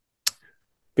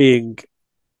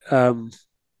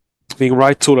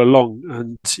right all along,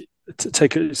 and to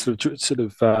take a sort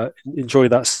of enjoy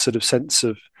that sort of sense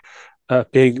of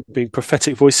being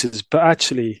prophetic voices. But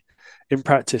actually, in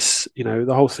practice,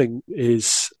 the whole thing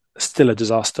is still a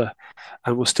disaster,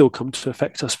 and will still come to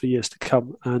affect us for years to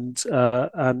come, and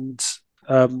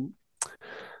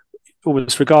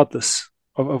almost regardless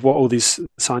of what all these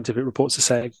scientific reports are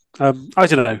saying. I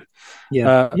don't know.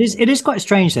 Yeah, it is quite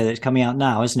strange though that it's coming out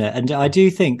now, isn't it? And I do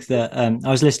think that I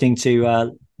was listening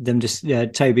to them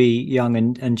Toby Young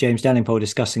and James Delingpole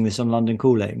discussing this on London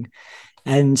Calling,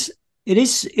 and it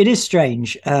is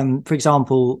strange. For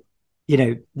example,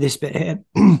 this bit here,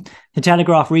 the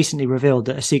Telegraph recently revealed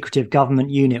that a secretive government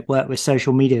unit worked with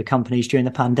social media companies during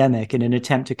the pandemic in an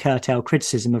attempt to curtail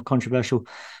criticism of controversial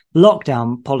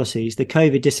lockdown policies. The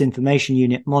COVID disinformation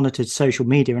unit monitored social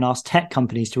media and asked tech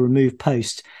companies to remove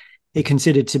posts it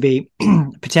considered to be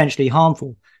potentially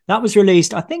harmful. That was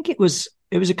released, I think it was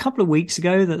a couple of weeks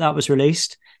ago that was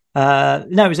released. No,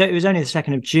 it was only the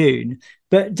 2nd of June.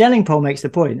 But Delingpole makes the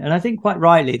point, and I think quite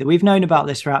rightly, that we've known about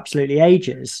this for absolutely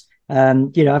ages.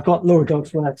 I've got Laura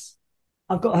Dogsworth's,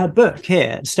 I've got her book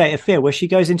here, State of Fear, where she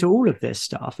goes into all of this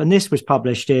stuff. And this was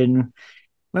published in,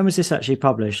 when was this actually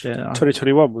published?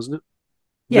 2021, wasn't it?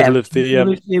 Yeah,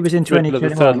 it was in 2021.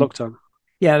 The third lockdown.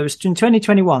 Yeah, it was in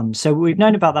 2021. So we've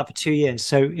known about that for 2 years.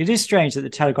 So it is strange that the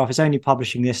Telegraph is only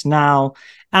publishing this now,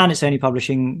 and it's only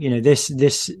publishing,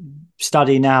 this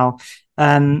study now.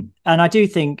 And I do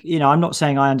think, I'm not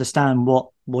saying I understand what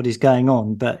is going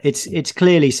on, but it's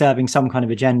clearly serving some kind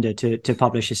of agenda to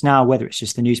publish this now. Whether it's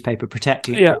just the newspaper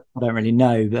protecting it, I don't really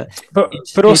know.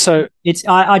 But also,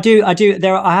 I do.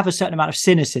 I have a certain amount of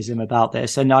cynicism about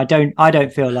this, and I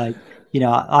don't feel like.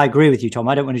 I agree with you, Tom.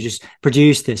 I don't want to just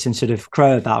produce this and sort of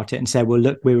crow about it and say, well,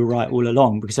 look, we were right all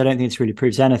along, because I don't think this really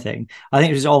proves anything. I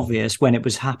think it was obvious when it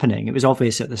was happening. It was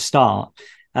obvious at the start.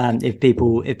 If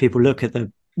people look at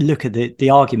the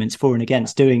arguments for and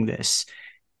against doing this,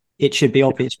 it should be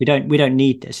obvious. We don't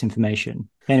need this information.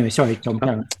 Anyway, sorry,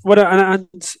 Tom. Well,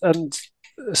 and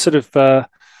sort of, I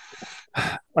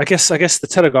guess the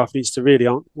Telegraph needs to really,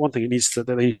 one thing that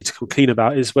they need to come clean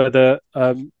about is whether.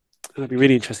 It'd be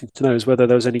really interesting to know is whether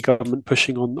there was any government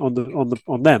pushing on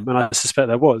them, and I suspect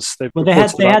there was. They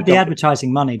had the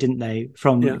advertising money, didn't they,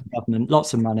 from the government?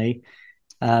 Lots of money.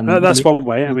 That's one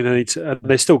way. I mean,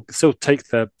 they still take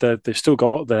they've still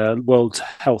got their World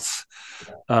Health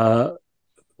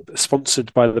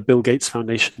sponsored by the Bill Gates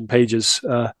Foundation pages.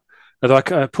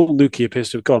 Although Paul Nuki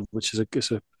appears to have gone, which is a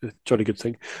jolly good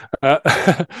thing.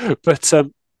 But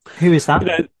who is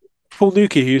that? Paul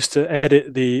Nuki, who used to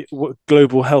edit the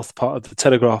global health part of the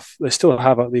Telegraph, they still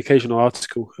have the occasional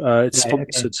article. It's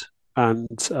sponsored and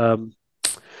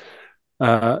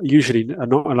usually are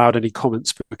not allowed any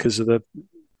comments because of the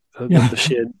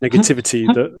sheer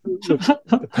negativity that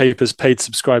the paper's paid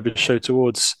subscribers show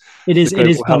towards. It is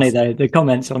funny though. The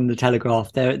comments on the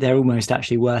Telegraph, they're almost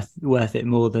actually worth it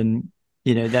more than.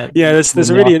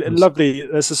 There's a really lovely.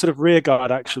 There's a sort of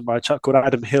rearguard action by a chap called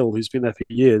Adam Hill, who's been there for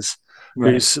years.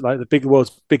 Right. Who's like the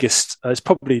world's biggest? It's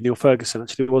probably Neil Ferguson,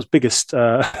 actually, the world's biggest.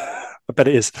 I bet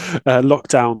it is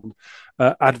lockdown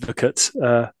advocate.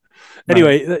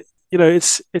 Anyway,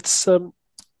 it's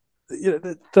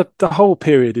the whole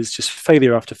period is just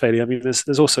failure after failure. I mean,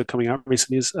 there's also coming out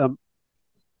recently is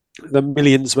the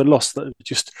millions were lost, that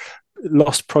just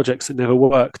lost projects that never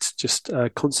worked, just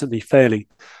constantly failing,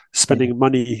 spending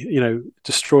money,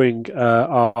 destroying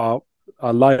our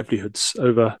livelihoods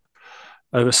over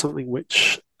something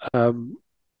which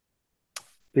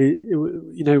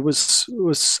was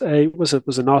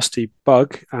a nasty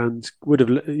bug, and would have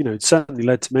certainly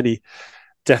led to many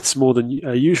deaths more than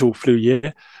a usual flu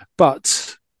year,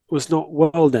 but was not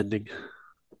world ending.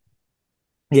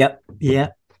 Yeah.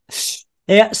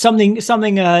 Something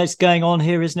is going on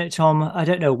here, isn't it, Tom? I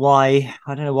don't know why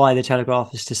the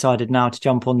Telegraph has decided now to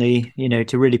jump on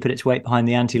to really put its weight behind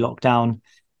the anti-lockdown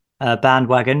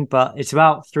bandwagon, but it's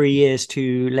about 3 years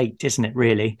too late, isn't it?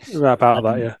 Really, about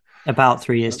that, yeah. About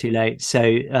 3 years too late.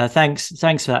 So thanks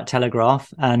for that,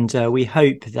 Telegraph, and we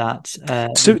hope that.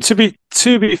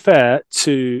 To be fair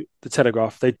to the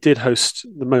Telegraph, they did host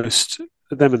them and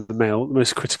the Mail, the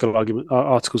most critical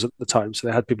articles at the time. So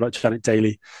they had people like Janet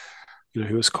Daly,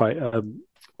 who was quite,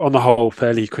 on the whole,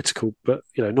 fairly critical, but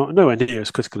not nowhere near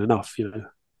as critical enough.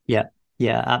 Yeah,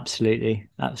 absolutely.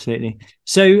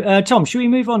 So, Tom, should we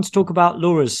move on to talk about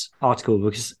Laura's article,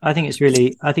 because I think it's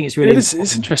really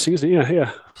it's interesting, isn't it?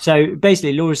 Yeah. So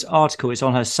basically, Laura's article is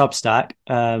on her Substack,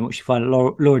 which you find at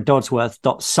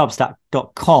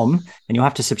lauradodsworth.substack.com, and you'll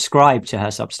have to subscribe to her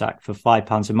Substack for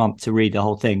 £5 a month to read the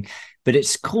whole thing. But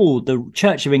it's called The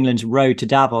Church of England's Road to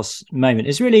Davos Moment.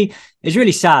 It's really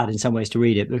sad in some ways to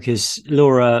read it, because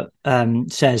Laura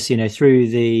says,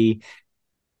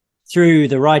 through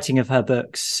the writing of her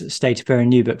books, State of Fear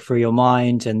and New Book, Free Your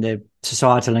Mind, and the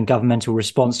societal and governmental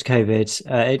response to COVID,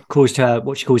 it caused her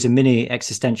what she calls a mini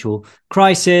existential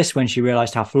crisis when she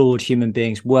realized how flawed human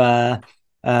beings were,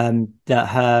 that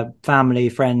her family,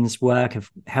 friends, work have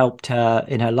helped her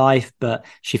in her life, but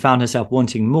she found herself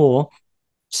wanting more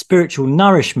spiritual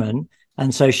nourishment.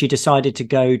 And so she decided to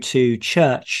go to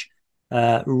church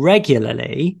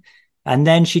regularly. And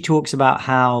then she talks about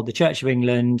how the Church of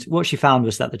England, what she found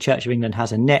was that the Church of England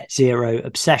has a net zero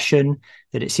obsession,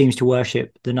 that it seems to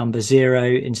worship the number zero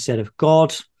instead of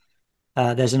God.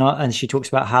 And she talks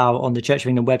about how on the Church of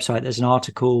England website, there's an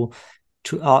article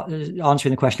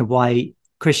answering the question of why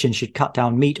Christians should cut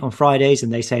down meat on Fridays.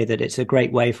 And they say that it's a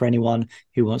great way for anyone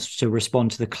who wants to respond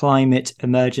to the climate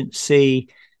emergency.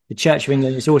 The Church of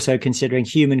England is also considering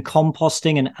human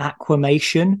composting and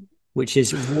aquamation, which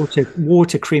is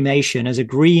water cremation, as a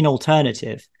green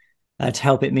alternative to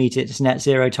help it meet its net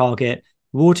zero target.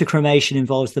 Water cremation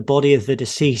involves the body of the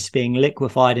deceased being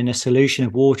liquefied in a solution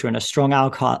of water and a strong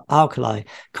alkali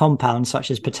compound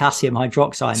such as potassium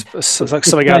hydroxide. It's like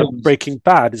something out of Breaking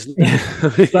Bad, isn't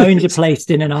it? Bones are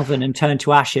placed in an oven and turned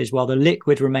to ashes while the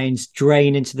liquid remains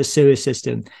drained into the sewer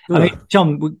system. I mean,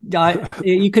 John,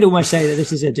 you could almost say that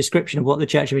this is a description of what the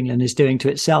Church of England is doing to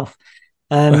itself.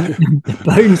 The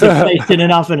bones are placed in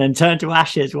an oven and turned to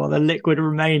ashes while the liquid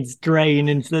remains drained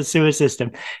into the sewer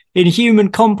system. In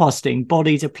human composting,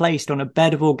 bodies are placed on a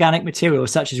bed of organic material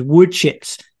such as wood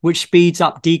chips, which speeds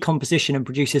up decomposition and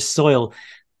produces soil.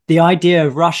 The idea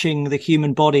of rushing the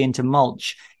human body into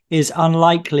mulch is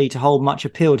unlikely to hold much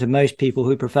appeal to most people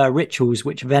who prefer rituals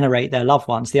which venerate their loved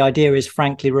ones. The idea is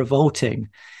frankly revolting.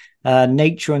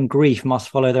 Nature and grief must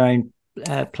follow their own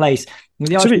place.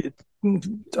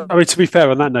 To be fair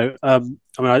on that note, I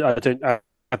don't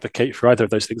advocate for either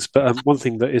of those things, but one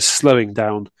thing that is slowing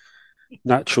down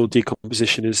natural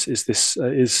decomposition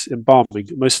is embalming.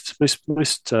 Most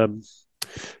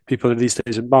people in these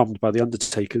days are embalmed by the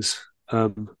undertakers. Are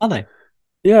they?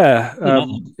 Yeah,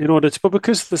 in order to, but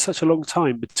because there's such a long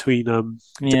time between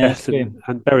death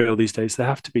and burial these days, they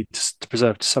have to be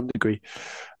preserved to some degree.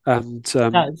 And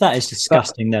that is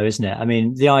disgusting, though, isn't it? I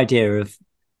mean, the idea of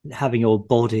having your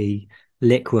body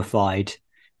liquefied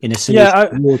in a solution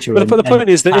of water, but the point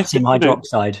is that potassium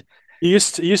hydroxide. You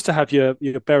used to have your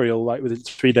burial like within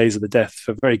 3 days of the death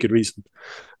for very good reason,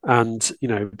 and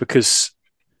because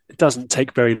it doesn't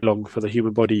take very long for the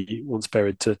human body once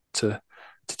buried to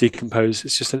decompose.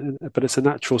 It's just, but it's a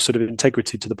natural sort of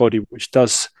integrity to the body which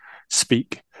does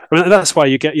speak. I mean, that's why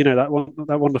you get that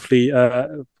wonderfully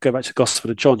go back to the Gospel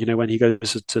of John. When he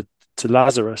goes to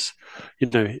Lazarus,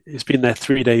 he's been there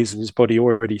 3 days and his body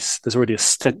there's already a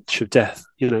stench of death.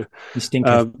 He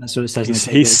stinketh. That's what it says.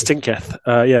 He stinketh.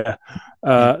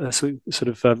 That's sort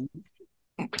of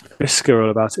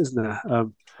visceral about it, isn't there?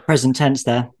 Present tense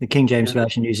there. The King James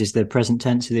version uses the present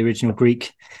tense of the original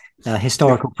Greek.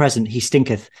 Historical present, he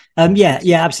stinketh.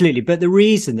 Absolutely. But the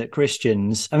reason that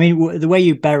Christians, the way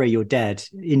you bury your dead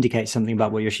indicates something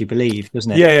about what you actually believe,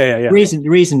 doesn't it? Yeah. The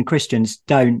reason Christians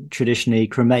don't traditionally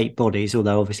cremate bodies,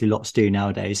 although obviously lots do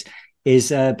nowadays,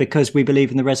 is because we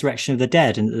believe in the resurrection of the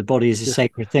dead, and that the body is a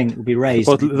sacred thing that will be raised.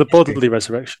 The bodily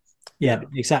resurrection. Yeah,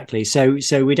 exactly. So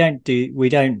we don't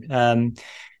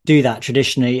do that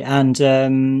traditionally, and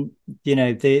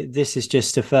this is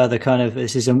just a further kind of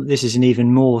this is an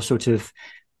even more sort of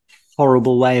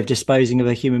horrible way of disposing of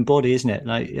a human body, isn't it?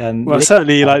 Like,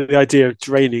 certainly, like the idea of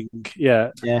draining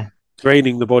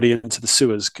the body into the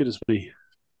sewers. Goodness me.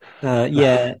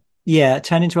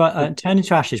 Turn into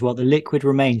ashes while the liquid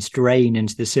remains drain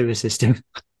into the sewer system.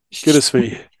 Goodness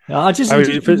me.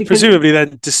 Presumably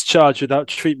then discharged without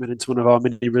treatment into one of our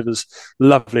mini rivers.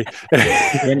 Lovely.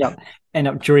 end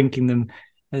up drinking them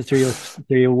through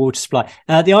your water supply.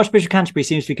 The Archbishop of Canterbury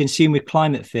seems to be consumed with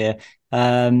climate fear.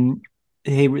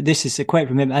 This is a quote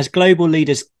from him: "As global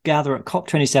leaders gather at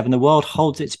COP27, the world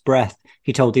holds its breath,"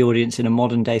 he told the audience in a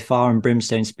modern-day fire and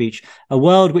brimstone speech. "A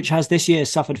world which has this year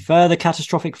suffered further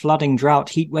catastrophic flooding, drought,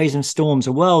 heat waves and storms.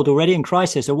 A world already in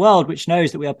crisis. A world which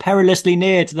knows that we are perilously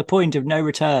near to the point of no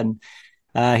return."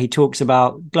 He talks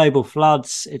about global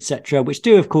floods, etc., which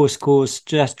do, of course, cause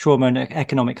stress, trauma and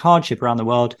economic hardship around the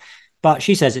world. But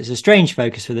she says it's a strange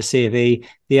focus for the C of E.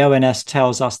 The ONS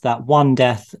tells us that one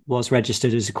death was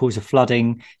registered as a cause of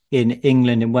flooding in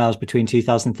England and Wales between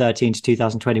 2013 to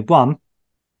 2021.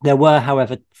 There were,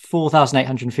 however,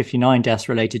 4,859 deaths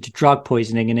related to drug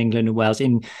poisoning in England and Wales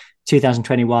in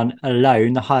 2021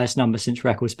 alone, the highest number since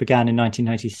records began in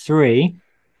 1993.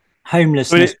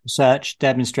 Homelessness research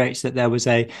demonstrates that there was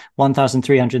a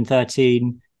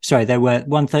 1,313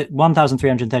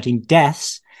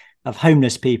 deaths of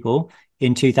homeless people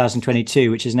in 2022,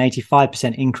 which is an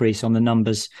 85% increase on the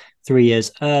numbers 3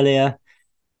 years earlier.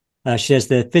 She says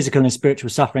the physical and spiritual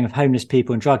suffering of homeless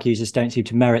people and drug users don't seem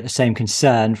to merit the same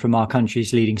concern from our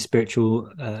country's leading spiritual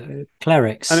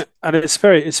clerics. And it's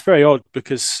very odd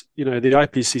because, the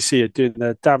IPCC are doing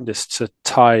their damnedest to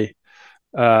tie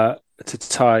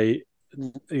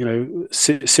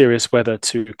serious weather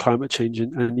to climate change,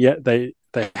 and yet they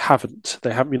haven't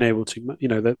been able to.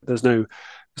 There's no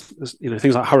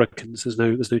things like hurricanes.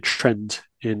 There's no trend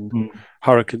in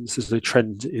hurricanes. There's no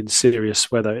trend in serious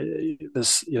weather.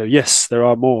 There's yes, there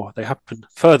are more. They happen.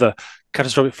 Further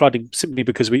catastrophic flooding simply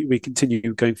because we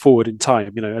continue going forward in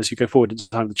time. As you go forward in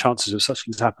time, the chances of such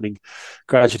things happening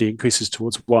gradually increases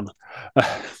towards one.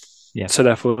 So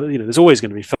therefore, there's always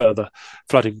going to be further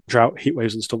flooding, drought, heat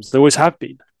waves, and storms. There always have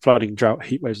been flooding, drought,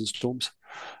 heat waves, and storms.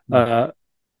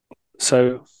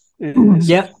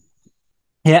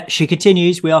 Yeah, she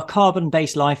continues, "We are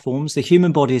carbon-based life forms. The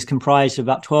human body is comprised of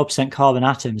about 12% carbon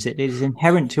atoms. It is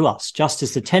inherent to us, just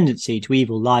as the tendency to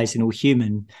evil lies in all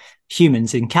humans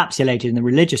encapsulated in the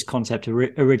religious concept of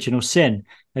original sin.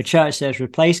 A church that has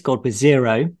replaced God with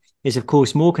zero is, of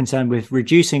course, more concerned with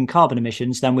reducing carbon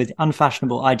emissions than with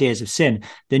unfashionable ideas of sin.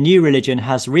 The new religion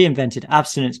has reinvented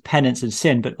abstinence, penance, and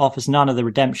sin, but offers none of the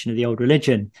redemption of the old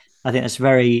religion." I think it's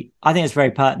very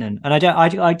pertinent, and I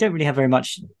don't really have very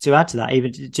much to add to that,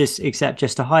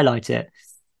 except to highlight it.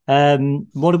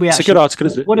 What are we? It's a good article,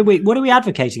 isn't it? What are we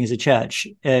advocating as a church?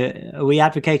 Are we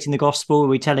advocating the gospel? Are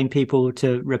we telling people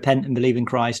to repent and believe in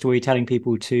Christ? Or are we telling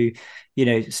people to,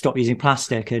 stop using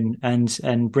plastic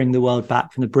and bring the world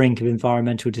back from the brink of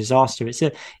environmental disaster? It's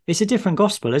a different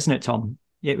gospel, isn't it, Tom?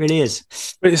 It really is.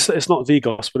 But it's not the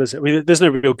gospel, is it? I mean, there's no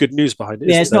real good news behind it.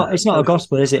 Yeah, it's not a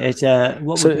gospel, is it? It's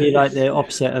what would be like the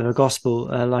opposite of a gospel,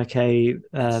 like a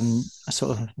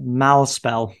sort of mal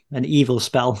spell, an evil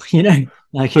spell.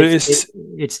 Like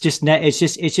it's just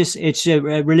a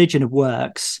religion of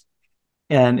works.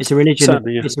 It's a religion.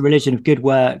 It's a religion of good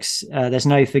works. There's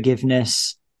no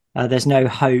forgiveness. There's no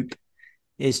hope.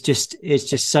 It's just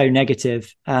so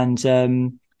negative. And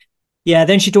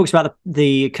then she talks about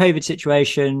the COVID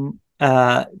situation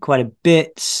quite a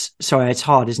bit. Sorry, it's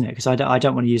hard, isn't it? Because I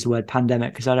don't want to use the word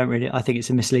pandemic because I think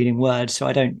it's a misleading word, so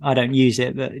I don't use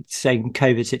it. But saying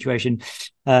COVID situation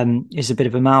is a bit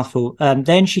of a mouthful.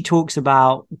 Then she talks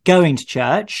about going to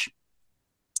church.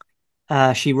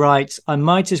 She writes, "I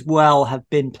might as well have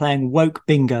been playing woke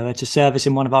bingo at a service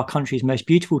in one of our country's most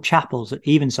beautiful chapels at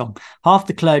Evensong. Half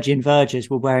the clergy and vergers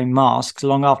were wearing masks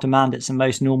long after mandates and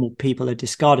most normal people had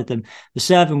discarded them. The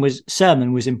sermon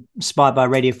was inspired by a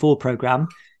Radio 4 programme.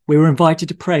 We were invited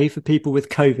to pray for people with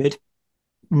COVID.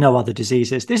 No other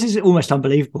diseases." This is almost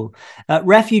unbelievable.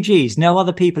 Refugees, no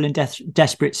other people in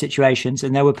desperate situations,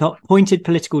 and there were pointed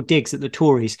political digs at the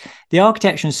Tories. The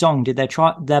architecture and song did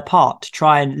their part to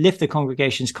try and lift the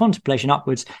congregation's contemplation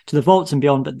upwards to the vaults and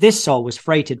beyond, but this soul was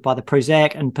freighted by the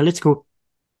prosaic and political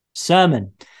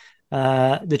sermon.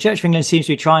 The Church of England seems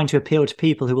to be trying to appeal to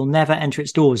people who will never enter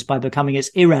its doors by becoming as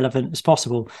irrelevant as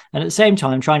possible, and at the same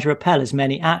time trying to repel as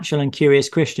many actual and curious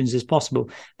Christians as possible.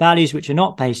 Values which are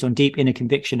not based on deep inner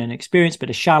conviction and experience, but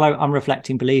are shallow,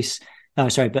 unreflecting beliefs.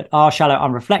 But our shallow,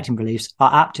 unreflecting beliefs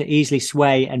are apt to easily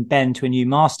sway and bend to a new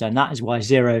master, and that is why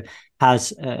Zero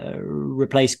has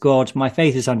replaced God. My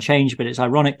faith is unchanged, but it's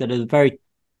ironic that at the very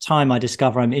time I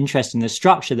discover I'm interested in the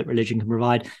structure that religion can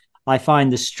provide, I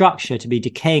find the structure to be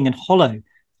decaying and hollow.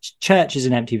 Church is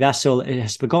an empty vessel. It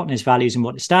has forgotten its values and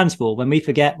what it stands for. When we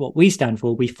forget what we stand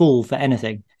for, we fall for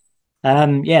anything.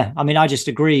 I just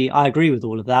agree. I agree with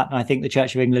all of that. I think the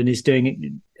Church of England is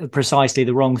doing precisely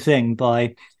the wrong thing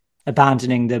by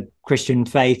abandoning the Christian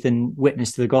faith and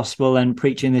witness to the gospel and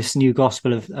preaching this new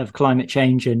gospel of climate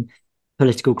change and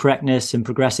political correctness and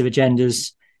progressive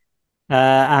agendas.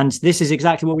 And this is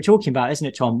exactly what we're talking about, isn't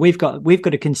it, Tom? We've got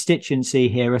a constituency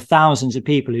here of thousands of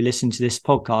people who listen to this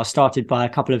podcast, started by a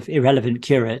couple of irrelevant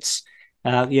curates.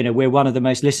 We're one of the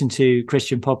most listened to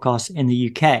Christian podcasts in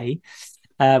the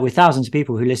UK, with thousands of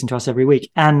people who listen to us every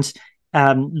week, and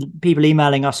people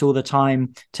emailing us all the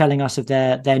time, telling us of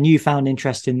their newfound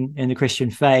interest in the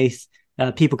Christian faith.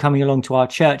 People coming along to our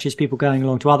churches, people going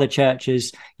along to other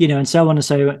churches, and so on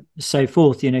and so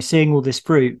forth. Seeing all this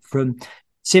fruit from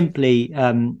simply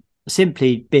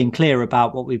being clear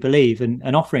about what we believe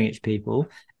and offering it to people,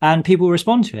 and people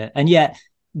respond to it. And yet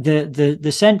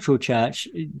the central church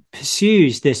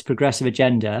pursues this progressive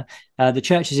agenda. The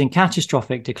church is in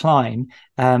catastrophic decline.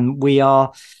 We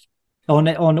are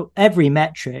on every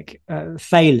metric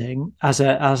failing as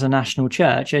a national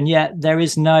church, and yet there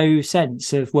is no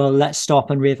sense of, well, let's stop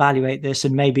and reevaluate this,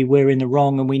 and maybe we're in the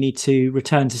wrong and we need to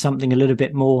return to something a little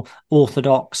bit more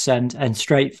orthodox and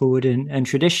straightforward and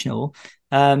traditional.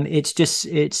 They're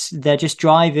just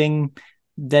driving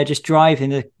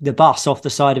the bus off the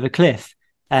side of a cliff,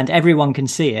 and everyone can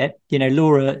see it.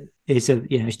 Laura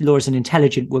Laura's an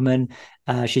intelligent woman.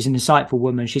 She's an insightful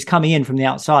woman. She's coming in from the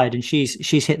outside, and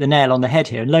she's hit the nail on the head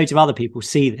here. And loads of other people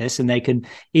see this, and they can,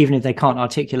 even if they can't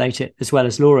articulate it as well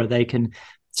as Laura, they can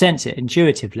sense it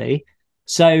intuitively.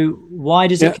 So why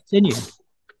does it continue?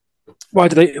 Why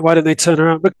don't they turn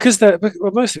around?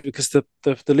 Mostly because the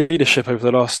leadership over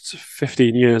the last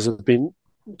 15 years have been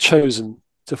chosen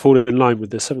to fall in line with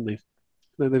this, haven't they?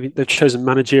 They've chosen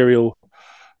managerial.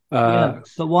 But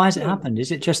why has it happened?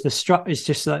 Is it just it's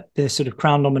just like the sort of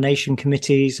crown nomination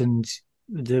committees and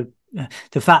the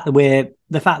fact that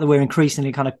we're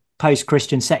increasingly kind of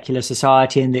post-Christian secular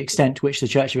society, and the extent to which the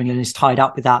Church of England is tied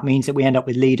up with that means that we end up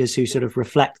with leaders who sort of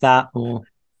reflect that? Or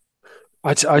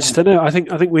I just don't know. I think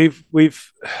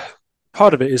we've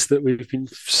part of it is that we've been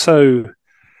so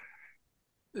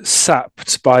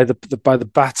sapped by the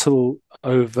battle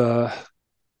over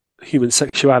human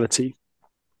sexuality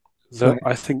that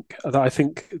I think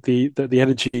the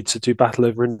energy to do battle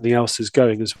over anything else is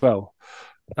going as well,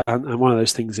 and one of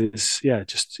those things is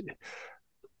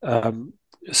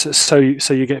so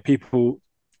you get people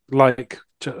like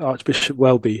Archbishop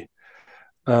Welby,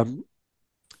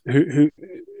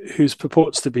 who's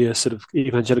purports to be a sort of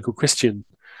evangelical Christian,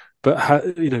 but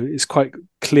it's quite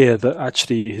clear that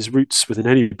actually his roots within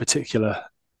any particular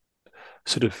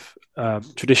sort of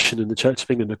tradition in the Church of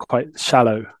England are quite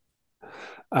shallow.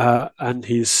 And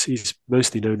he's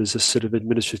mostly known as a sort of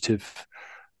administrative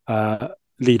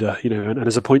leader, and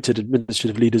has appointed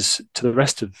administrative leaders to the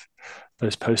rest of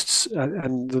those posts.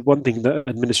 And the one thing that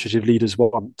administrative leaders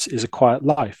want is a quiet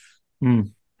life. They're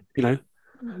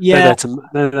there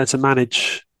to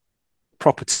manage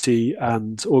property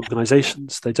and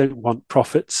organisations. They don't want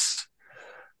profits.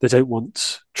 They don't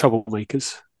want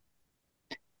troublemakers.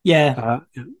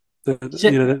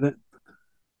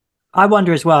 I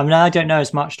wonder as well. I mean, I don't know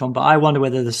as much, Tom, but I wonder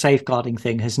whether the safeguarding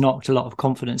thing has knocked a lot of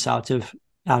confidence out of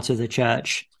the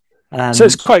church. So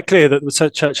it's quite clear that the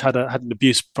church had an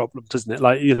abuse problem, doesn't it?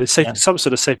 Like, some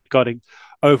sort of safeguarding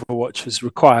overwatch is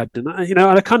required, and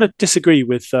I kind of disagree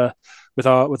with our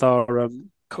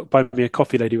Buy Me a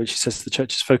Coffee lady when she says the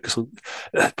church is focused on.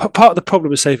 Part of the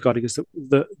problem with safeguarding is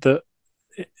that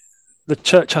the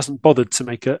church hasn't bothered to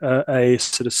make a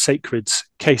sort of sacred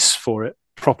case for it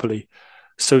properly.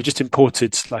 So we've just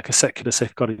imported like a secular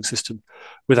safeguarding system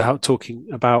without talking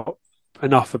about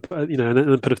enough, and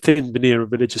then put a thin veneer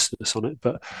of religiousness on it.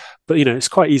 But it's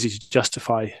quite easy to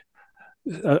justify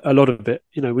a lot of it.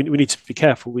 We need to be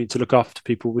careful. We need to look after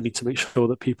people. We need to make sure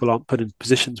that people aren't put in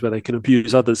positions where they can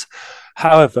abuse others.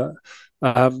 However,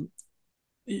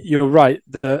 you're right.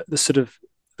 The sort of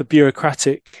the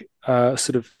bureaucratic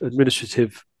sort of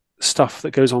administrative stuff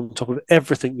that goes on top of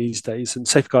everything these days, and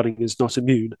safeguarding is not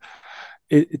immune.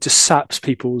 It just saps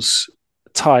people's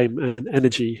time and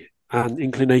energy and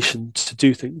inclination to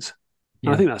do things.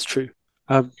 And I think that's true.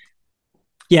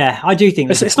 Yeah, I do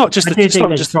think it's not just. there's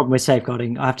a problem with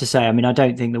safeguarding. I have to say, I mean, I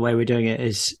don't think the way we're doing it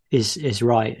is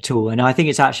right at all. And I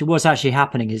think what's actually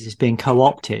happening is it's being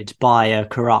co-opted by a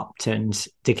corrupt and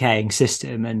decaying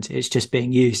system, and it's just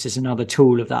being used as another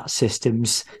tool of that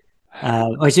system's.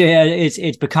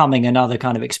 It's becoming another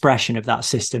kind of expression of that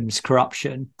system's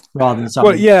corruption rather than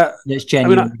something that's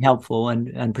genuinely helpful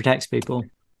and protects people.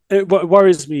 It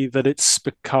worries me that it's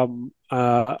become.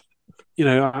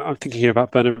 I'm thinking here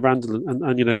about Bernard Randall and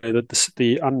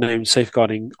the unnamed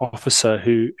safeguarding officer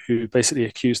who basically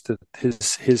accused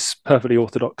his perfectly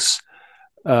orthodox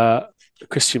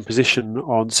Christian position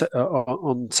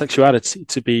on sexuality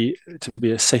to be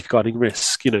a safeguarding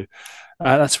risk.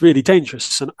 That's really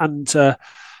dangerous. And so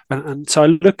I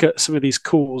look at some of these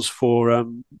calls for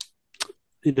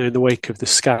in the wake of the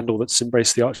scandal that's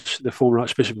embraced the former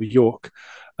Archbishop of York.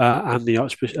 And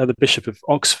the Bishop of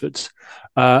Oxford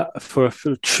for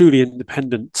a truly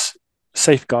independent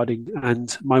safeguarding,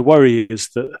 and my worry is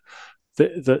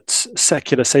that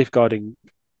secular safeguarding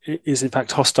is in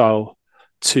fact hostile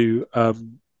to. I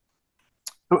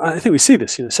think we see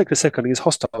this. Secular safeguarding is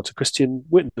hostile to Christian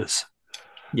witness.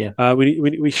 Yeah,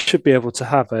 we should be able to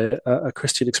have a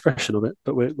Christian expression of it,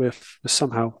 but we're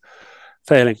somehow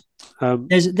failing.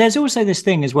 There's also this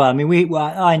thing as well. I mean,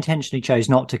 I intentionally chose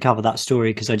not to cover that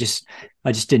story because I just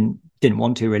didn't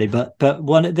want to really. But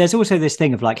there's also this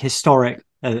thing of like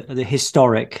the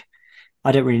historic.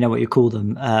 I don't really know what you call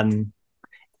them.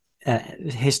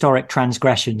 Historic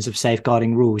transgressions of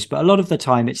safeguarding rules, but a lot of the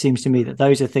time it seems to me that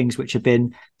those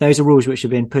are rules which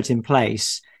have been put in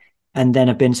place and then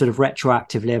have been sort of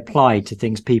retroactively applied to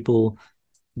things people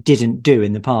didn't do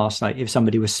in the past. Like if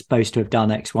somebody was supposed to have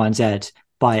done X, Y, and Z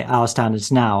by our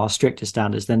standards now, our stricter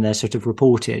standards, then they're sort of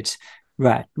reported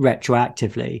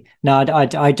retroactively. Now,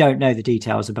 I don't know the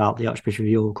details about the Archbishop of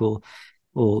York or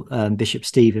Bishop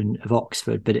Stephen of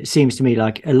Oxford, but it seems to me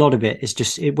like a lot of it is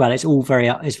just it's all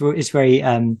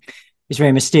it's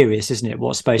very mysterious, isn't it?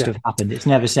 What's supposed to have happened? It's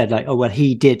never said like, oh well,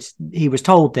 he was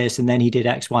told this and then he did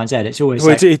X, Y, and Z. It's always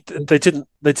they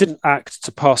didn't act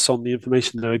to pass on the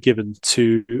information they were given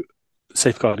to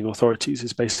safeguarding authorities.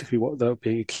 Is basically what they're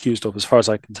being accused of, as far as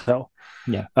I can tell.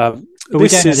 Yeah, but we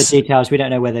don't know the details. We don't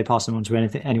know whether they pass them on to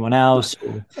anyone else.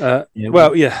 I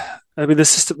mean, the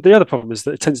system. The other problem is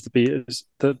that it tends to be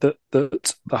that the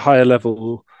higher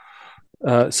level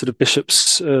sort of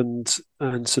bishops and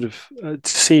sort of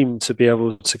seem to be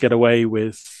able to get away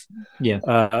with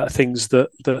things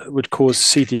that would cause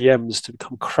CDMs to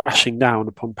come crashing down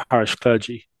upon parish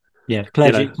clergy. Yeah,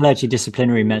 clergy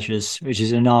disciplinary measures, which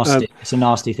is it's a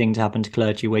nasty thing to happen to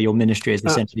clergy, where your ministry is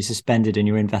essentially suspended and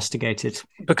you're investigated.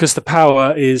 Because the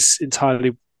power is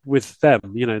entirely with them.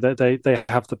 They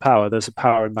have the power. There's a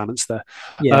power imbalance there.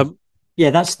 Yeah.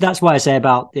 That's why I say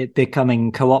about it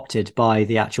becoming co-opted by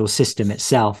the actual system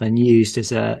itself and used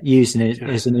as an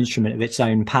instrument of its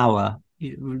own power,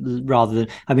 rather than.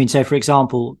 I mean, so for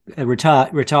example, a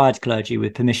retired clergy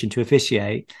with permission to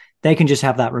officiate, they can just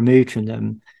have that removed from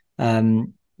them.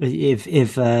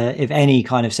 If any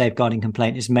kind of safeguarding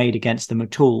complaint is made against them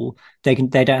at all, they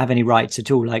don't have any rights at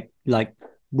all. Like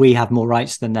we have more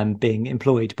rights than them being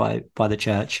employed by the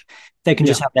church. They can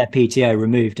just have their PTO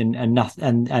removed and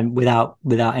nothing and without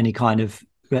any kind of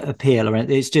appeal or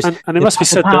anything. It's just and it must be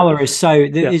said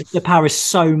the power is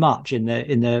so much in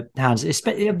the hands,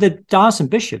 especially of the diocesan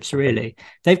bishops. Really,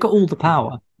 they've got all the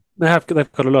power. They've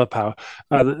got a lot of power.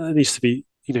 It needs to be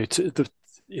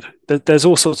there's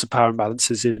all sorts of power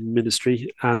imbalances in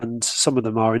ministry, and some of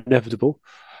them are inevitable.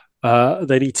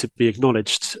 They need to be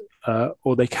acknowledged,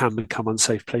 or they can become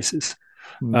unsafe places.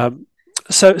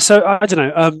 So I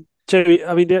don't know, Jamie.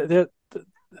 I mean,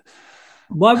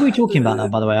 why were we talking about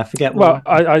that? By the way, I forget. Well,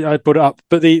 I brought it up,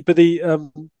 but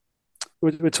we're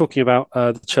talking about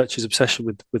the church's obsession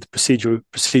with procedural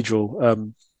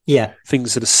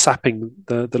things that are sapping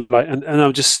the light, and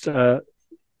I'm just.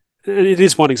 It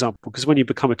is one example, because when you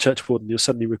become a church warden, you're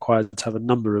suddenly required to have a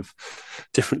number of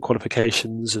different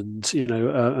qualifications and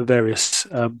various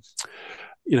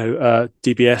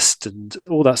DBS and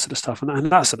all that sort of stuff,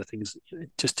 and that sort of thing is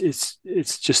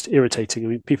it's just irritating. I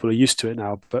mean, people are used to it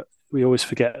now, but we always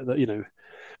forget that it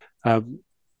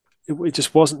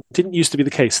just didn't used to be the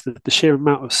case. That the sheer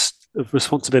amount of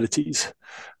responsibilities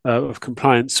of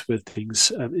compliance with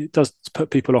things, it does put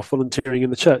people off volunteering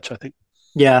in the church, I think.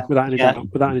 Yeah, without any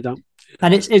doubt.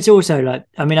 And it's also like,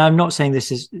 I mean, I'm not saying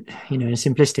this is in a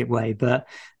simplistic way, but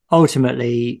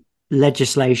ultimately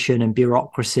legislation and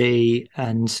bureaucracy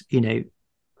and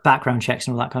background checks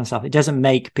and all that kind of stuff, it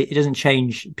doesn't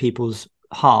change people's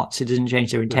hearts, it doesn't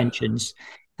change their intentions,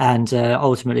 And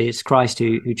ultimately, it's Christ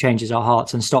who changes our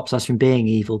hearts and stops us from being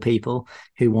evil people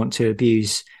who want to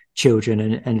abuse children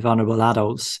and vulnerable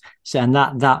adults. So, and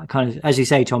that kind of, as you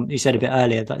say, Tom, you said a bit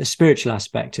earlier, that the spiritual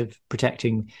aspect of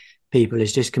protecting people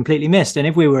is just completely missed. And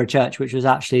if we were a church which was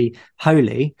actually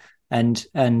holy and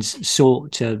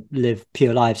sought to live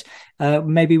pure lives,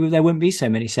 maybe there wouldn't be so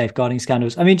many safeguarding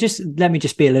scandals. I mean, let me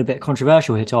be a little bit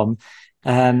controversial here, Tom.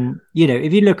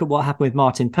 If you look at what happened with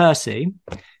Martin Percy,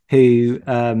 who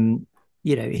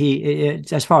he,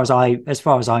 as far as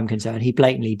I'm concerned, he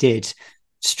blatantly did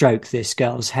stroke this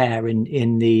girl's hair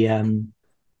in the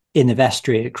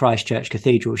vestry at Christ Church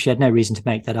Cathedral. She had no reason to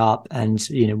make that up, and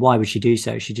why would she do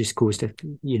so? She just caused a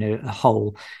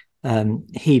whole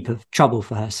heap of trouble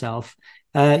for herself.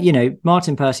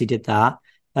 Martin Percy did that.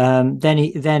 Then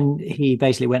he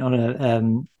basically went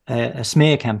on a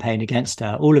smear campaign against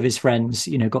her. All of his friends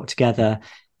got together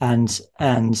and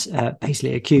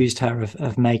basically accused her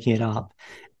of making it up,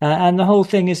 and the whole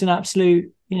thing is an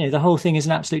absolute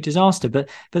disaster. But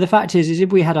the fact is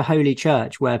if we had a holy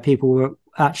church where people were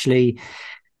actually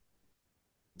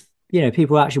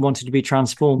wanted to be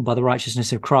transformed by the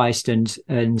righteousness of Christ and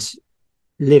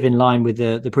live in line with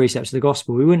the precepts of the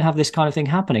gospel, we wouldn't have this kind of thing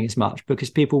happening as much, because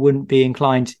people wouldn't be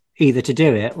inclined either to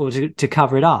do it or to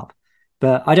cover it up.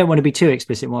 But I don't want to be too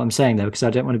explicit in what I'm saying, though, because I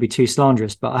don't want to be too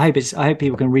slanderous. But I hope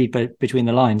people can read between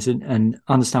the lines and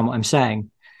understand what I'm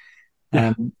saying.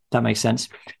 That makes sense.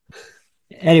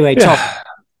 Anyway, Tom.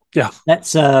 Yeah.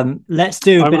 Let's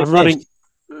do. I'm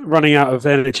running out of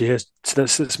energy here, so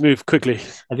let's move quickly.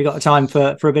 Have you got time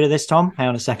for a bit of this, Tom? Hang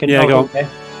on a second. Yeah, go on. Okay.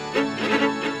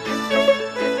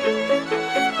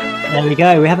 There we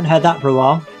go. We haven't heard that for a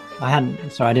while. I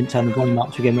didn't turn the volume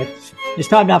up to begin with. It's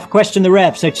time now for Question the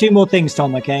Rev. So 2 more things,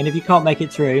 Tom, okay? And if you can't make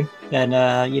it through, then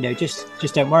just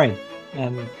don't worry,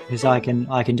 because I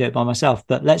can do it by myself.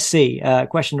 But let's see.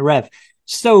 Question the Rev.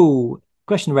 So,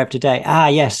 Question the Rev today.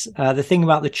 Yes, the thing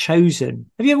about The Chosen.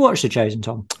 Have you ever watched The Chosen,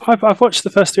 Tom? I've watched the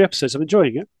first 3 episodes. I'm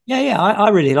enjoying it. Yeah, I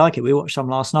really like it. We watched some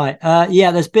last night.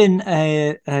 There's been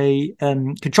a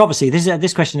controversy.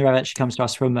 This Question the Rev actually comes to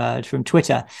us from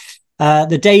Twitter.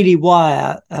 The Daily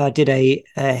Wire did a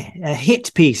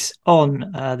hit piece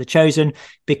on The Chosen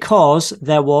because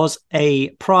there was a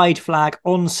pride flag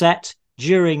on set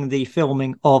during the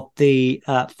filming of the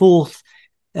 4th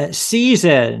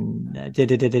season.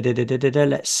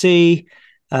 Let's see.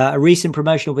 A recent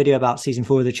promotional video about season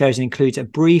 4 of The Chosen includes a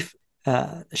brief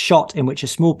shot in which a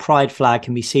small pride flag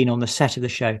can be seen on the set of the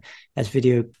show as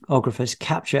videographers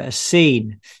capture a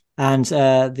scene. And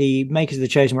the makers of The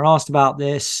Chosen were asked about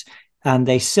this. And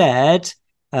they said,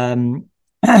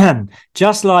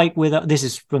 just like with, this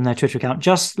is from their Twitter account,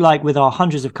 just like with our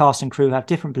hundreds of cast and crew who have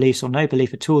different beliefs or no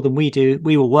belief at all than we do,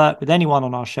 we will work with anyone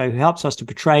on our show who helps us to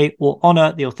portray or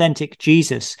honor the authentic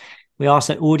Jesus. We ask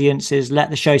that audiences let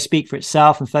the show speak for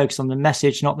itself and focus on the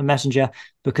message, not the messenger,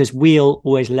 because we'll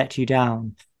always let you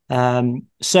down.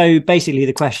 So basically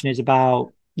the question is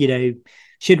about,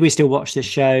 should we still watch this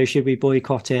show? Should we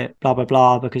boycott it? Blah, blah,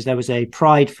 blah, because there was a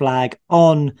pride flag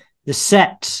on the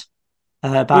set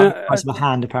about the price of a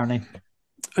hand, apparently.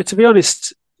 To be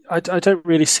honest, I don't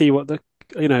really see what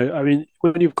when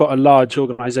you've got a large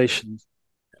organization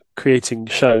creating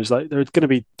shows, like there are going to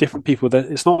be different people that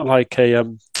it's not like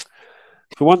for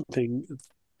one thing,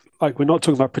 like we're not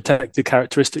talking about protected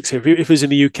characteristics here. If it was in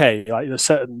the UK, like there's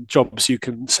certain jobs you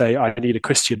can say, I need a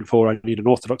Christian for, I need an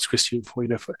Orthodox Christian for,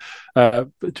 to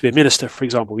be a minister, for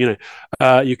example,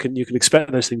 you can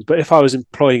expect those things. But if I was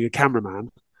employing a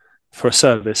cameraman for a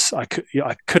service, I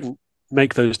couldn't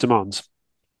make those demands.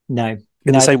 No.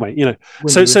 The same way,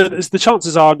 So the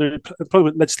chances are under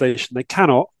employment legislation, they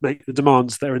cannot make the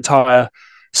demands their entire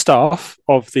staff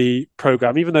of the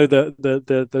program, even though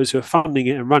the those who are funding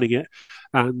it and running it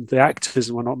and the actors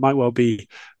and whatnot might well be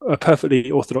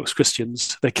perfectly Orthodox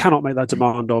Christians. They cannot make that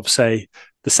demand of, say,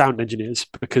 the sound engineers,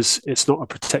 because it's not a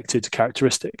protected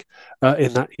characteristic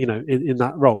in that in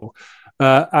that role.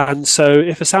 And so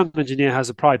if a sound engineer has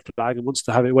a pride flag and wants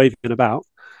to have it waving about,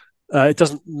 it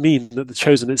doesn't mean that The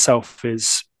Chosen itself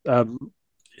is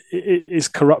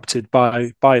corrupted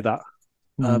by that.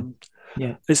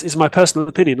 It's my personal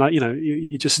opinion. Like,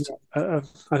 you just I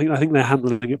think they're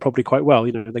handling it probably quite well.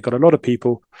 They've got a lot of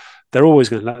people. They're always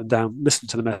going to let them down. Listen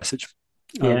to the message.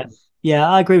 Yeah,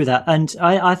 I agree with that. And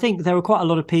I think there are quite a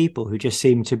lot of people who just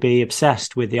seem to be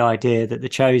obsessed with the idea that The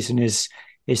Chosen is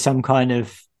some kind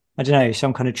of, I don't know,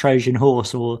 some kind of Trojan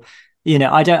horse, or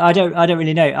I don't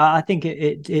really know. I think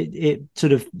it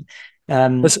sort of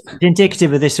It's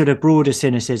indicative of this sort of broader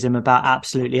cynicism about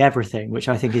absolutely everything, which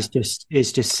I think is just silly.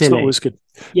 It's not always good.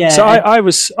 Yeah. So I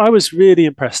was really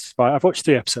impressed by. I've watched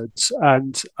 3 episodes,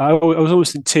 and I was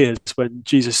almost in tears when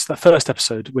Jesus, that first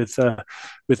episode with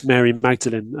Mary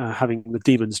Magdalene having the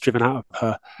demons driven out of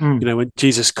her. You know, when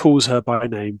Jesus calls her by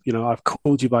name. You know, I've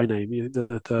called you by name. You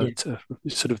know,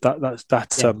 sort of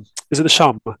that. Is it the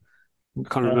Shama? I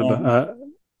can't remember.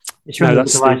 It's from the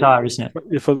book of Isaiah, isn't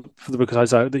it? For the book of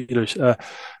Isaiah,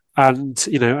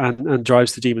 and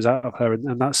drives the demons out of her,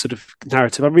 and that sort of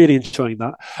narrative. I'm really enjoying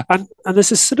that. And there's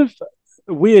this sort of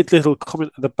weird little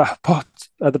comment at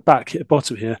the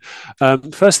bottom here.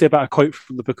 Firstly, about a quote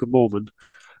from the Book of Mormon,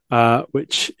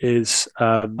 which is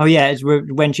it's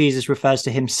when Jesus refers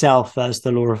to himself as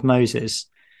the law of Moses.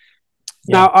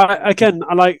 Yeah. Now,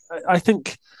 I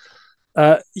think.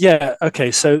 So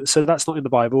that's not in the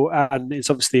Bible, and it's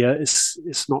obviously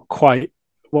it's not quite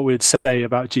what we would say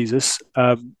about Jesus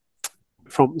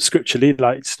from scripturally,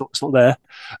 like it's not there.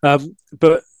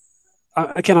 But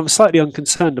again, I'm slightly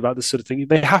unconcerned about this sort of thing.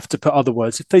 They have to put other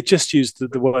words. If they just use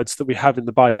the words that we have in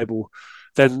the Bible,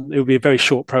 then it would be a very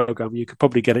short program. You could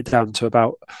probably get it down to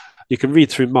about. You can read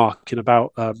through Mark in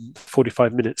about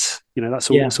 45 minutes. You know, that's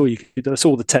all. Yeah. That's all you can do. That's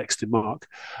all the text in Mark.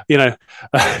 You know,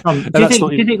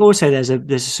 do you think also there's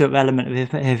a sort of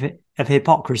element of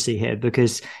hypocrisy here?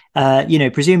 Because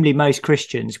presumably most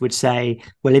Christians would say,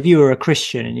 well, if you were a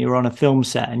Christian and you were on a film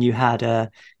set and you had an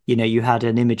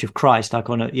image of Christ, like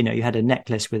on you had a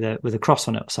necklace with a cross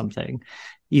on it or something,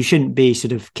 you shouldn't be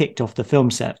sort of kicked off the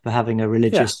film set for having a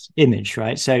religious image,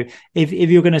 right? So if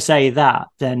you're going to say that,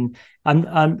 then I'm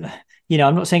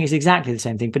not saying it's exactly the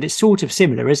same thing, but it's sort of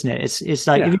similar, isn't it? It's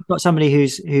like if you've got somebody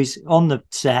who's on the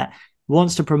set,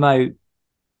 wants to promote,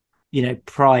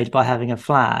 pride by having a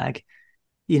flag,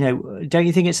 don't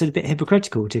you think it's a bit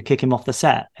hypocritical to kick him off the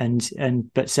set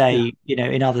but say,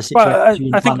 in other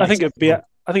situations? Well,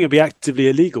 I think it'd be actively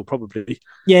illegal, probably.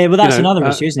 Yeah, well, that's another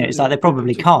issue, isn't it? It's like they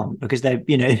probably can't because they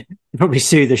probably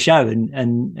sue the show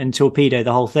and torpedo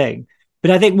the whole thing. But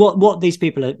I think what these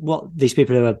people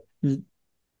who are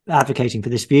advocating for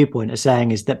this viewpoint are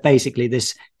saying is that basically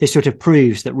this sort of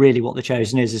proves that really what The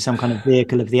Chosen is some kind of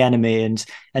vehicle of the enemy and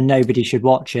nobody should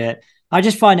watch it. I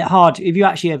just find it hard if you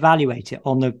actually evaluate it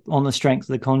on the strength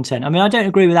of the content. I mean, I don't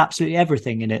agree with absolutely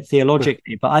everything in it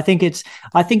theologically, but I think it's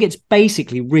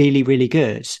basically really, really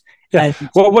good. Yeah.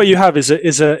 What you have is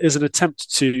an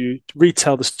attempt to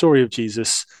retell the story of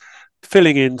Jesus,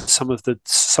 filling in some of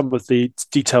the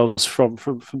details from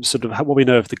sort of what we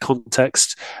know of the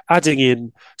context, adding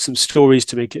in some stories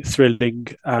to make it thrilling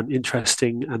and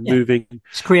interesting and moving.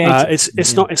 It's creative.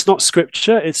 It's not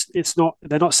scripture. It's not.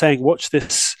 They're not saying watch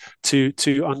this to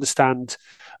understand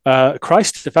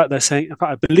Christ. In fact,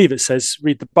 I believe it says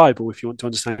read the Bible if you want to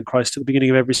understand Christ at the beginning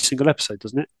of every single episode,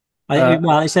 doesn't it?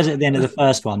 It says it at the end of the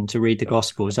first one to read the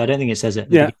Gospels. I don't think it says it.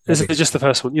 It's just the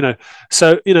first one,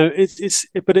 So it's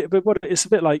a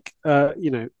bit like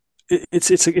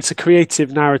it's a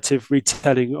creative narrative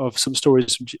retelling of some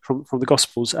stories from the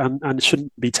Gospels, and it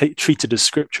shouldn't be treated as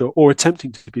scripture or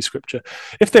attempting to be scripture.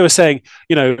 If they were saying,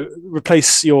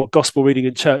 replace your Gospel reading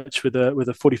in church with a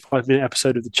 45-minute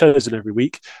episode of The Chosen every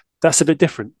week, that's a bit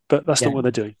different. But that's not what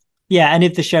they're doing. Yeah, and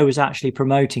if the show was actually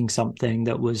promoting something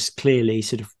that was clearly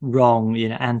sort of wrong,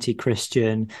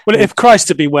 anti-Christian. Well, if Christ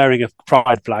had been wearing a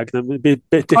pride flag, then it would be a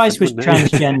bit different. Christ was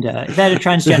transgender. If they had a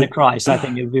transgender Christ, I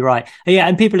think it would be right. Yeah,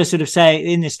 and people are sort of saying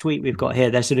in this tweet we've got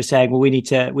here, they're sort of saying, well, we need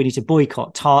to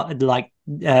boycott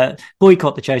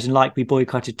boycott The Chosen like we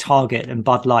boycotted Target and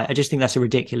Bud Light. I just think that's a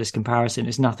ridiculous comparison.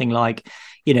 It's nothing like,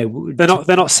 they're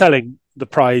not selling the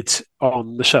pride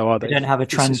on the show, are they? They don't have a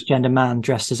transgender man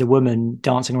dressed as a woman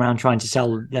dancing around trying to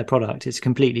sell their product. It's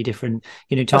completely different.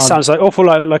 That sounds like awful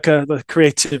like the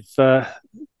creative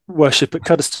worship at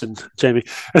Cuddeston, Jamie.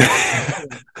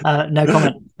 No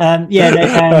comment. And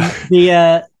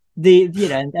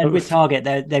with Target,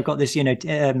 they've got this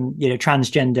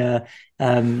transgender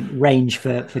range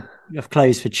of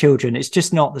clothes for children. It's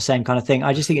just not the same kind of thing.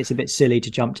 I just think it's a bit silly to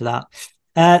jump to that.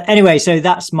 Anyway, so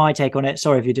that's my take on it.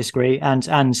 Sorry if you disagree, and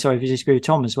sorry if you disagree with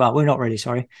Tom as well. We're not really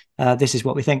sorry. This is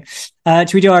what we think.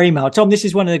 Should we do our email? Tom, this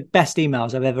is one of the best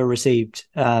emails I've ever received.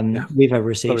 We've ever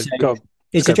received.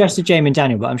 It's addressed to Jamie and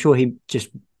Daniel, but I'm sure he just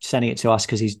sending it to us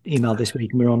because he's emailed this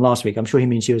week and we were on last week. I'm sure he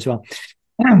means you as well.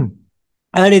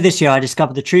 Earlier this year, I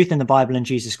discovered the truth in the Bible and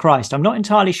Jesus Christ. I'm not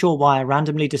entirely sure why I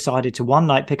randomly decided to one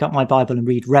night pick up my Bible and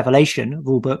read Revelation, of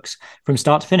all books, from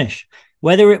start to finish.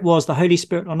 Whether it was the Holy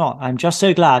Spirit or not, I'm just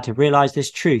so glad to realize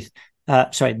this truth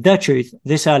the truth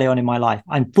this early on in my life.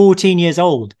 I'm 14 years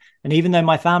old. And even though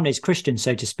my family is Christian,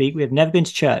 so to speak, we have never been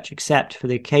to church except for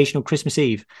the occasional Christmas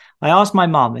Eve. I asked my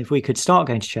mum if we could start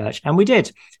going to church, and we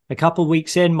did. A couple of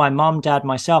weeks in, my mum, dad,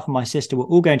 myself, and my sister were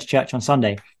all going to church on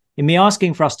Sunday. In me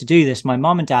asking for us to do this, my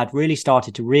mum and dad really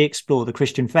started to re-explore the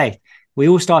Christian faith. We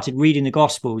all started reading the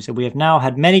Gospels, and we have now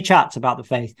had many chats about the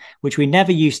faith, which we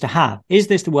never used to have. Is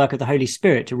this the work of the Holy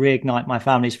Spirit to reignite my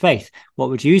family's faith? What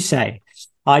would you say?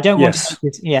 I don't want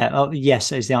to.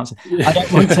 Yes is the answer.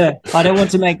 I don't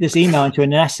want to make this email into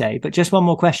an essay, but just one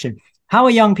more question. How are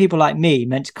young people like me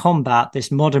meant to combat this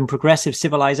modern progressive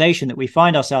civilization that we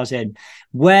find ourselves in,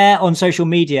 where on social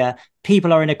media,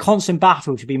 people are in a constant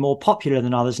battle to be more popular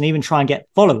than others and even try and get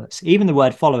followers? Even the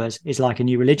word followers is like a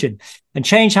new religion, and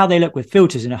change how they look with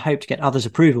filters in a hope to get others'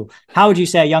 approval. How would you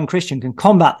say a young Christian can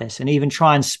combat this and even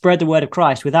try and spread the word of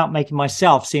Christ without making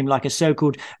myself seem like a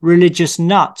so-called religious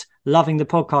nut? Loving the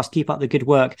podcast. Keep up the good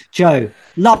work. Joe,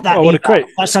 love that.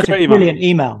 That's such a brilliant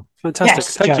email. Fantastic.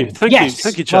 Yes, Thank Joe. you.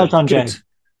 Thank you, Joe. Well done, Joe.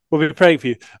 We'll be praying for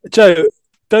you. Joe,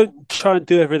 don't try and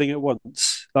do everything at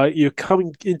once. Like, you're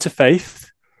coming into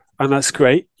faith, and that's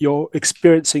great. You're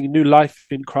experiencing new life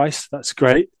in Christ. That's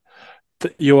great.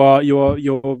 You're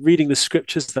reading the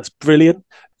scriptures. That's brilliant.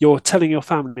 You're telling your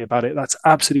family about it. That's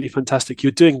absolutely fantastic.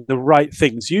 You're doing the right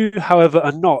things. You, however,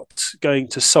 are not going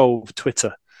to solve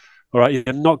Twitter. All right,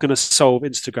 you're not going to solve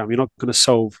Instagram. You're not going to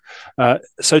solve.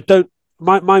 So don't.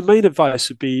 My main advice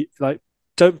would be, like,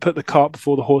 don't put the cart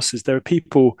before the horses. There are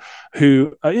people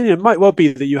who, it might well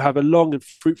be that you have a long and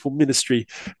fruitful ministry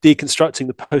deconstructing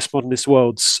the postmodernist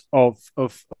worlds of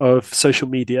social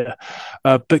media,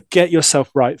 but get yourself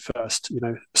right first.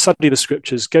 Study the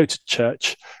scriptures, go to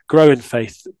church, grow in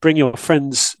faith, bring your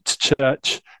friends to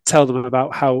church, tell them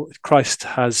about how Christ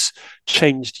has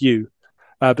changed you,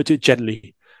 but do it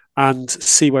gently. And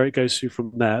see where it goes through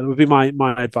from there. That would be my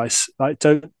advice. Like,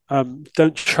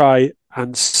 don't try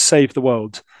and save the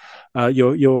world.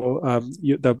 There'll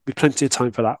be plenty of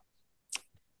time for that.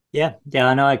 Yeah,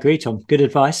 I know. I agree, Tom. Good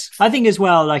advice. I think as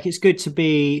well, like, it's good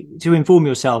to inform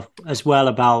yourself as well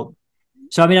about.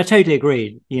 So, I mean, I totally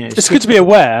agree. It's good to be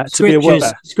aware.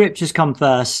 Scriptures come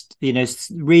first.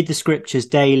 Read the scriptures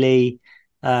daily.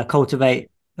 Cultivate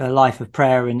a life of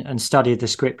prayer and study of the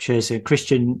scriptures and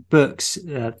Christian books,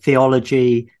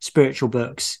 theology, spiritual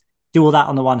books. Do all that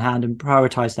on the one hand and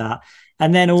prioritize that.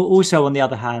 And then also on the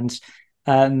other hand,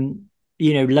 learn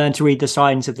to read the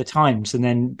signs of the times and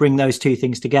then bring those two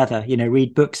things together.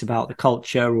 Read books about the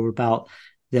culture or about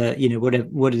the,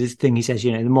 what is the thing he says,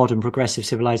 the modern progressive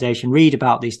civilization. Read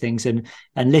about these things and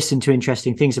listen to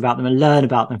interesting things about them and learn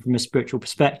about them from a spiritual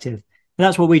perspective. And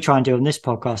that's what we try and do on this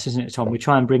podcast, isn't it, Tom? We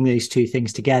try and bring these two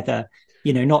things together,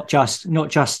 not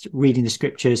just reading the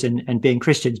scriptures and being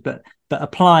Christians, but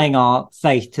applying our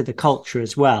faith to the culture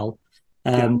as well.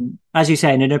 As you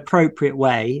say, in an appropriate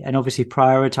way, and obviously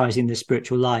prioritizing the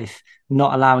spiritual life,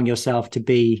 not allowing yourself to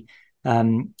be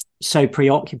so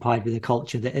preoccupied with the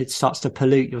culture that it starts to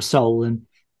pollute your soul. And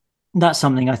that's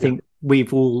something I think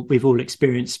we've all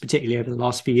experienced, particularly over the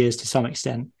last few years to some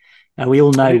extent. We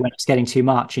all know when it's getting too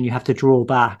much and you have to draw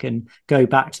back and go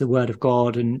back to the word of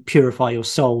God and purify your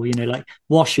soul, like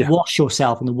wash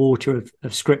yourself in the water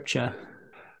of scripture.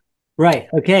 Right.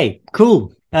 Okay,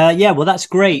 cool. Well, that's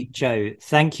great, Joe.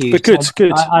 Thank you. But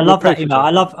good. I love that email. I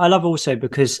love also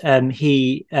because I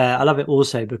love it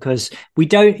also because we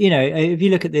don't, if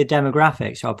you look at the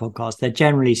demographics of our podcast, they're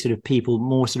generally sort of people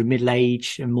more sort of middle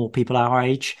age and more people our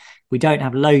age. We don't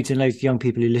have loads and loads of young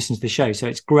people who listen to the show. So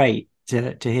it's great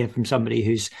to hear from somebody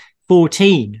who's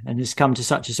 14 and has come to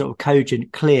such a sort of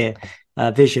cogent, clear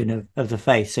vision of the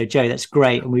faith. So Joe, that's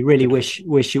great. And we really wish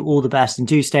you all the best, and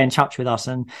do stay in touch with us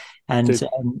and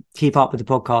keep up with the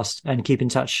podcast and keep in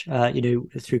touch,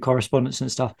 through correspondence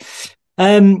and stuff.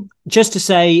 Just to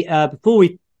say, before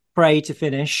we pray to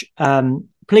finish,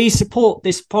 please support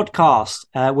this podcast.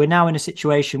 We're now in a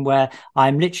situation where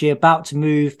I'm literally about to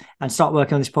move and start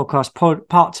working on this podcast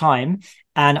part-time.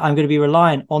 And I'm going to be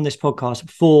relying on this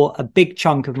podcast for a big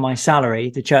chunk of my salary.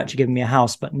 The church are giving me a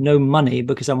house, but no money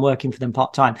because I'm working for them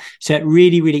part-time. So it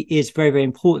really, really is very, very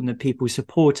important that people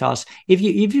support us. If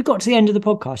you've got to the end of the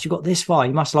podcast, you've got this far,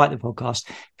 you must like the podcast.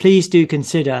 Please do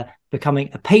consider becoming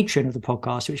a patron of the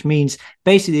podcast, which means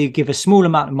basically you give a small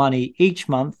amount of money each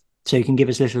month So you can give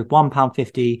as little as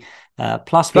 £1.50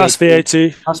 plus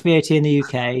VAT. Plus VAT in the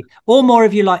UK, or more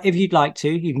if you like. If you'd like to,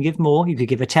 you can give more. You could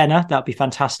give a tenner. That'd be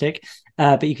fantastic.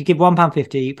 But you could give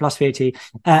 £1.50 plus VAT,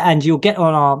 and you'll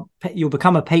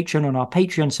become a patron on our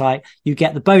Patreon site. You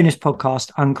get the bonus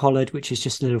podcast, Uncollared, which is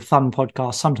just a little fun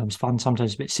podcast, sometimes fun,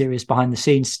 sometimes a bit serious, behind the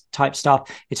scenes type stuff.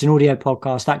 It's an audio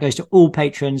podcast that goes to all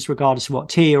patrons, regardless of what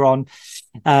tier you're on,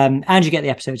 and you get the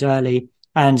episodes early.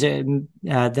 And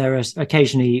there are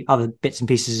occasionally other bits and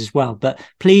pieces as well. But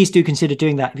please do consider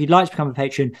doing that. If you'd like to become a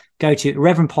patron, go to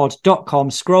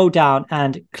reverendpod.com, scroll down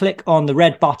and click on the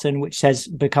red button which says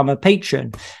become a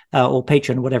patron, or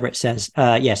patron, whatever it says.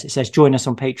 Yes, it says join us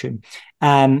on Patreon.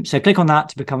 So click on that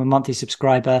to become a monthly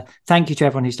subscriber. Thank you to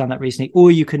everyone who's done that recently.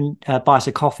 Or you can buy us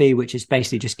a coffee, which is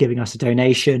basically just giving us a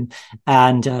donation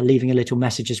and leaving a little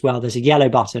message as well. There's a yellow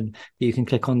button that you can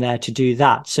click on there to do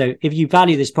that. So if you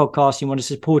value this podcast, you want to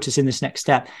support us in this next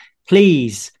step,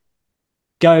 please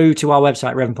go to our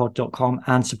website, reverendpod.com,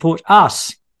 and support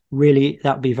us. Really,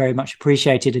 that would be very much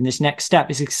appreciated in this next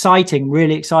step. It's exciting,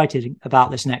 really excited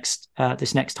about this next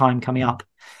time coming up.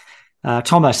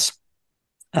 Thomas.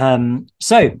 So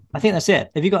I think that's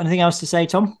it. Have you got anything else to say,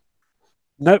 Tom?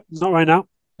 Nope, not right now.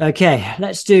 Okay,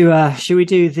 let's do. Should we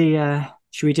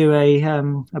do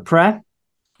a prayer?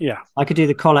 Yeah, I could do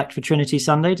the collect for Trinity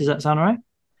Sunday. Does that sound all right?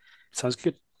 Sounds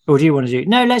good. Or do you want to do?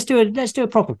 No, let's do a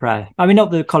proper prayer. I mean,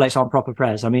 not the collects aren't proper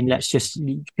prayers. I mean, let's just,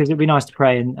 because it'd be nice to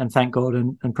pray and thank God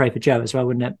and pray for Joe as well,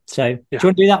 wouldn't it? So yeah. Do you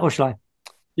want to do that, or shall I?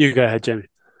 You go ahead, Jamie.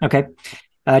 Okay.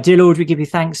 Dear Lord, we give you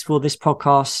thanks for this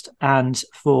podcast and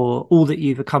for all that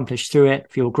you've accomplished through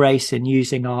it, for your grace in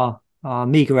using our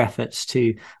meager efforts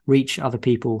to reach other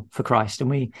people for Christ. And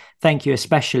we thank you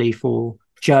especially for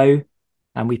Joe,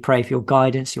 and we pray for your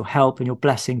guidance, your help, and your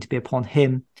blessing to be upon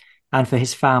him and for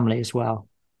his family as well.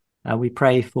 We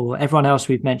pray for everyone else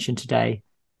we've mentioned today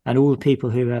and all the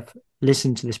people who have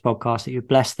listened to this podcast, that you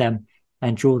bless them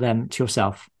and draw them to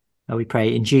yourself. We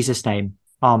pray in Jesus' name.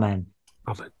 Amen.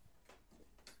 Amen.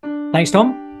 Thanks,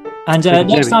 Tom. And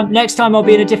next time I'll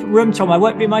be in a different room, Tom. I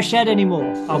won't be in my shed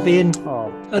anymore. I'll be in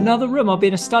another room. I'll be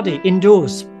in a study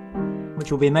indoors, which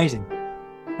will be amazing.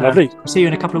 Lovely. I'll see you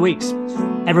in a couple of weeks,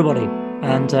 everybody.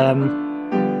 And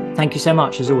thank you so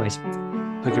much, as always.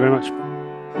 Thank you very much.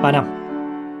 Bye now.